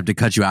happened? Did they have to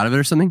cut you out of it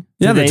or something?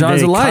 Yeah, the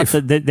jaws of life.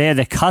 They had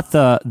to cut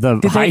the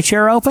high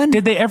chair open?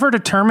 Did they ever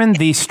determine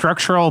the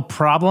structural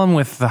problem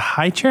with the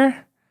high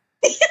chair?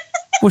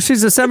 Well,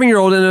 she's a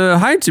 7-year-old in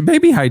a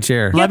baby high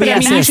chair. Let me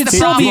ask you this. should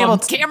still be able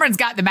to. Cameron's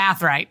got the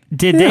math right.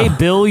 Did they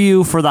bill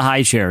you for the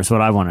high chairs?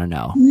 What I want to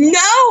know.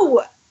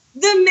 No.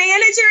 The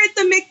manager at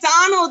the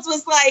McDonald's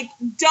was like,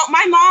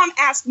 my mom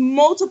asked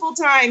multiple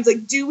times,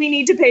 like, "Do we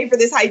need to pay for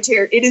this high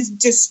chair? It is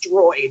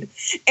destroyed."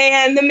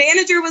 And the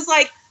manager was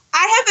like,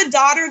 "I have a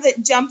daughter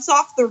that jumps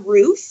off the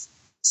roof.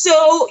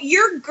 So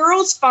your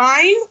girl's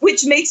fine,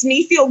 which makes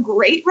me feel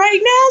great right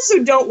now.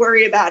 So don't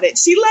worry about it."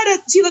 She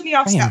let me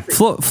off scot-free.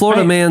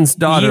 Florida man's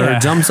daughter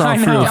jumps off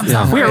roof.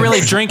 Yeah. We are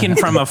really drinking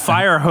from a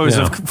fire hose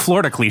of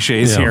Florida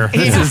cliches here.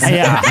 This is Did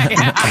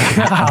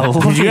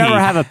you ever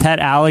have a pet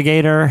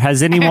alligator?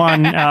 Has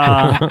anyone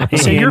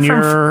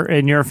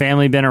in your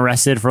family been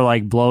arrested for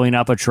like blowing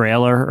up a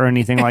trailer or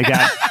anything like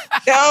that?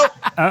 No.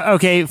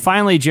 Okay,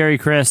 finally, Jerry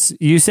Chris,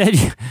 you said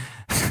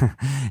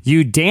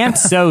you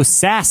dance so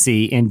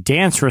sassy in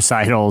dance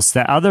recitals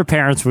that other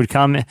parents would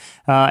come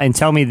and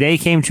tell me they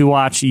came to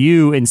watch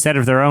you instead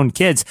of their own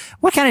kids.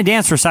 What kind of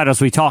dance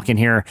recitals are we talking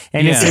here?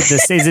 And is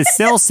it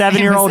still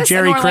 7-year-old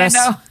Jerry Chris?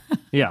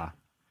 Yeah.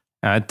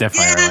 Definitely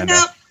Yeah, Orlando.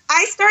 no.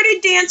 I started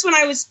dance when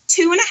I was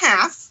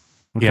 2.5.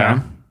 Okay.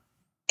 Yeah.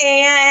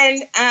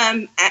 And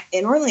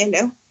in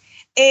Orlando.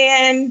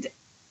 And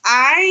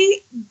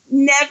I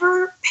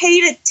never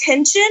paid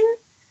attention,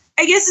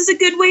 I guess is a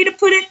good way to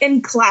put it,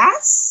 in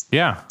class.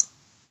 Yeah.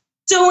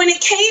 So when it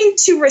came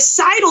to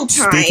recital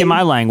time, Speak in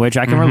my language,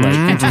 I can relate.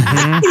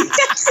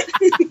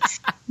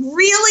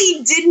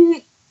 really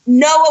didn't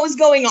know what was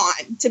going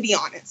on, to be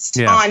honest,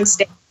 on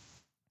stage.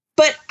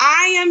 But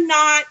I am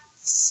not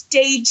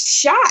stage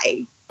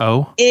shy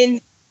in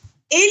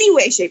any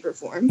way, shape, or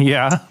form.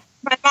 Yeah.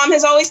 My mom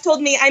has always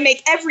told me I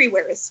make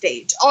everywhere a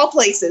stage. All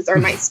places are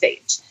my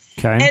stage.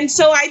 Okay. And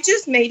so I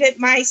just made it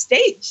my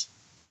stage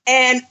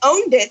and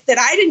owned it that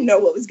I didn't know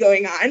what was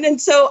going on.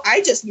 And so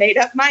I just made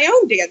up my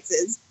own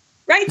dances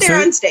right there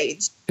on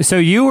stage. So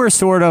you were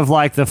sort of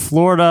like the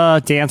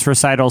Florida dance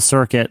recital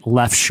circuit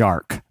left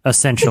shark,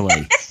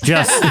 essentially.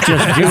 just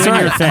doing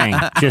your thing.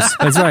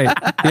 That's right.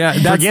 Yeah,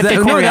 Forget the that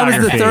was the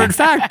choreography. third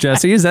fact,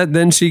 Jesse, is that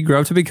then she grew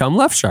up to become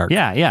left shark.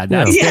 Yeah.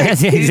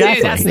 Yes.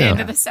 Exactly. That's the end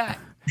of the set.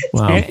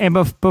 Wow. And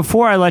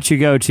before I let you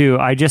go, too,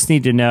 I just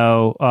need to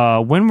know,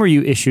 when were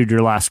you issued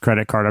your last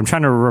credit card? I'm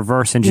trying to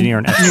reverse engineer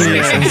an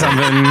explanation.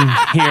 Something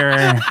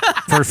here.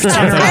 For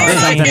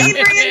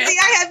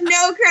I have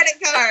no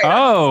credit card. Sorry.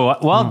 Oh,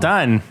 well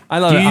done. I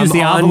love Do it. you use I'm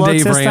the on envelope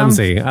Dave system?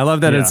 Ramsey. I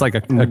love that it's like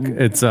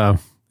it's a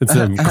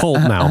cult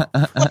now.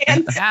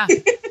 Yeah.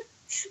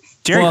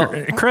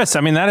 Jerry, Chris,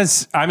 I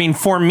mean,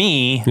 for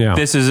me, Yeah.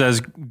 this is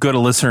as good a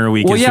listener a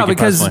week Well, as yeah, we could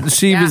because possibly.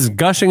 she was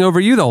gushing over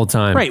you the whole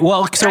time. Right.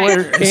 Well,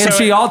 And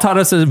she all taught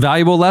us a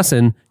valuable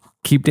lesson.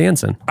 Keep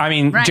dancing. I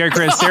mean, Right. Jerry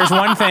Chris, there's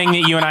one thing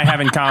that you and I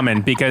have in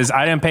common because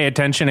I didn't pay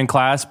attention in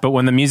class, but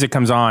when the music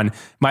comes on,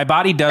 my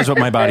body does what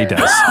my body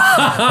does.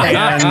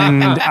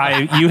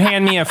 And you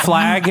hand me a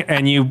flag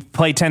and you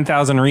play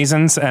 10,000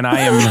 Reasons and I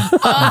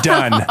am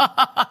done.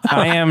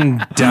 I am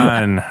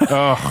done.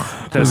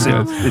 Oh,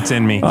 it's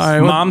in me.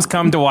 right, Mom's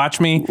come to watch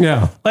me.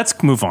 Yeah. Let's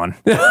move on.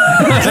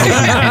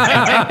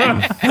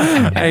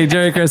 Hey,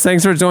 Jerry Chris,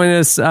 thanks for joining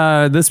us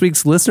this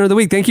week's Listener of the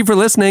Week. Thank you for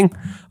listening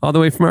all the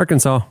way from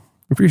Arkansas.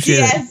 Appreciate it.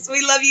 Yes, we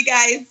love you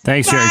guys.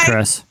 Thanks, Jerry Bye.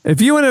 Chris. If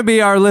you want to be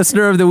our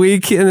Listener of the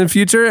Week in the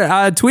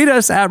future, tweet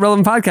us at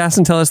Relevant Podcast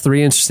and tell us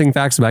 3 interesting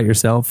facts about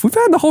yourself. We've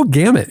had the whole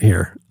gamut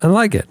here. I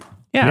like it.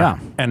 Yeah.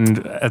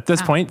 And at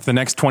this point, the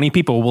next 20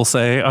 people will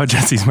say, oh,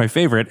 Jesse's my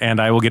favorite. And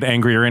I will get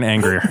angrier and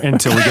angrier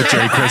until we get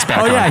Jerry Chris back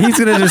Oh, on. yeah. He's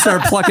going to just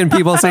start plucking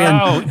people saying,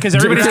 Oh, 'cause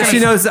everybody's she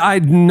gonna-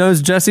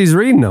 knows Jesse's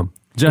reading them.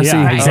 Jesse.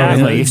 Yeah,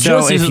 exactly.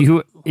 So Jesse's- if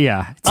you,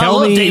 tell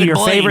love me David your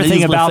Blaine. favorite He's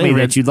thing my about me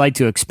favorite. that you'd like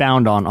to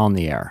expound on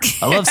the air.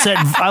 I love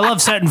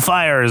setting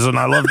fires, and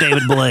I love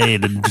David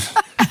Blade, and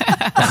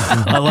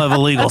I love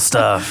illegal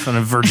stuff,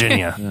 and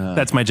Virginia.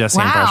 That's my Jesse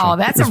Wow, impression.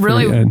 that's a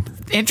pretty really good.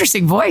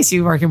 interesting voice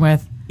you're working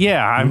with.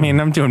 Yeah, I mean,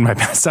 I'm doing my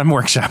best. I'm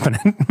workshopping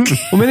it.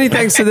 Well, many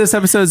thanks to this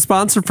episode's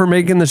sponsor for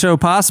making the show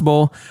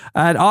possible.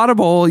 At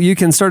Audible, you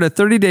can start a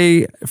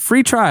 30-day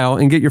free trial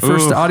and get your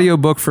first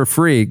audiobook for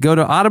free. Go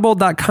to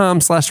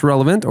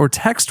audible.com/relevant or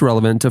text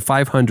relevant to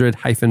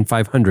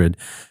 500-500.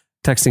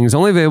 Texting is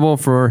only available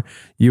for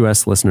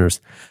U.S.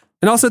 listeners.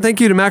 And also thank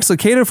you to Max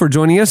Lucado for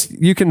joining us.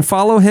 You can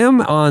follow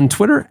him on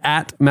Twitter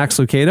at Max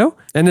Lucado.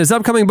 And his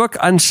upcoming book,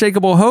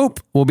 Unshakable Hope,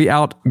 will be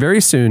out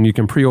very soon. You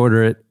can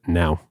pre-order it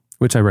now,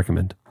 which I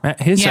recommend.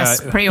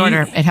 Yes,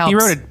 pre-order. It helps.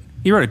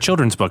 He wrote a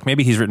children's book.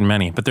 Maybe he's written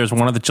many, but there's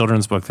one of the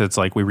children's books that's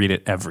like we read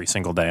it every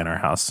single day in our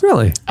house.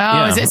 Really? Oh,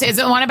 Yeah. is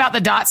it one about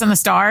the dots and the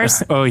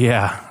stars? Oh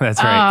yeah,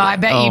 that's right. Oh, I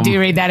bet you do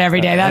read that every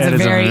day. That's That a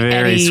is very,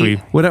 very Eddie. sweet.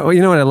 You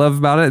know what I love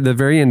about it? At the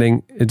very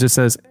ending, it just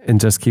says,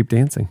 and just keep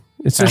dancing.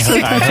 It's just I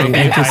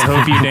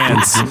hope you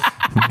dance.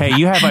 Hey,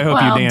 you have I hope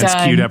Well you dance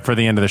done. queued up for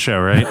the end of the show,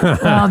 right?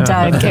 Well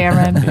done,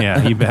 Cameron.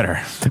 Yeah, you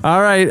better.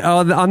 All right.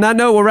 On that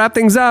note, we'll wrap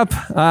things up.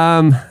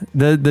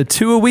 The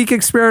 2-a-week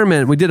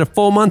experiment, we did a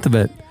full month of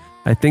it.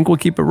 I think we'll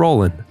keep it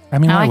rolling. I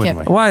mean, I why like wouldn't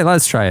it. we? Why?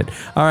 Let's try it.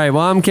 All right.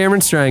 Well, I'm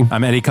Cameron Strang.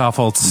 I'm Eddie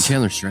Kaufholz.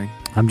 Chandler String.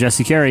 I'm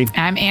Jesse Carey.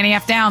 I'm Annie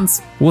F.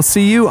 Downs. We'll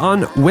see you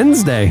on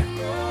Wednesday.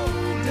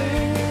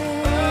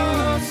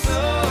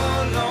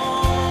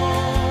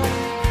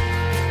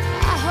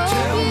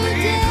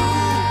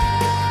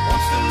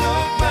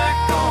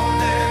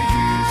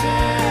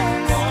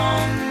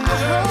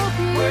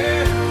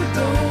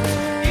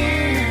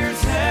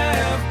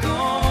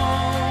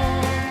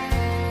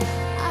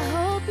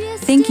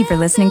 Thank you for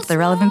listening to the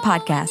Relevant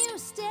Podcast.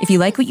 If you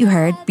like what you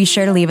heard, be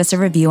sure to leave us a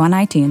review on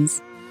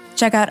iTunes.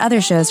 Check out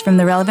other shows from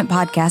the Relevant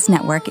Podcast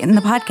Network in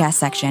the podcast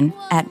section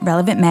at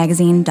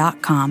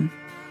relevantmagazine.com.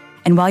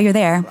 And while you're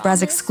there,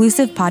 browse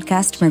exclusive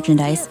podcast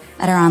merchandise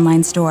at our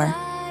online store.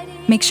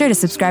 Make sure to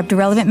subscribe to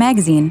Relevant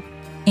Magazine.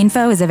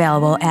 Info is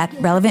available at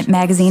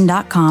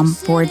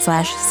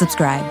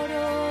relevantmagazine.com/subscribe.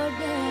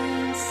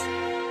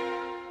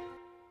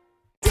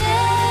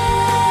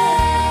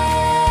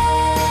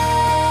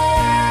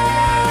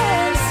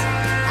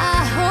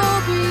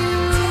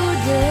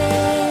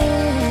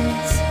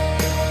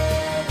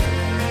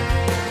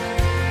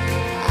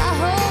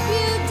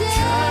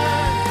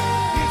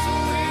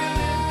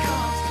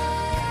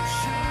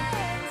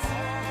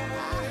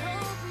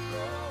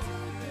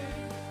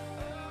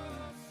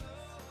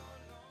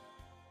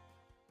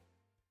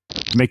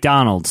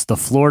 McDonald's, the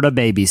Florida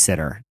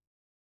babysitter.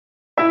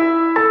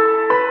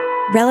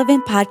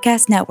 Relevant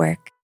Podcast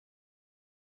Network.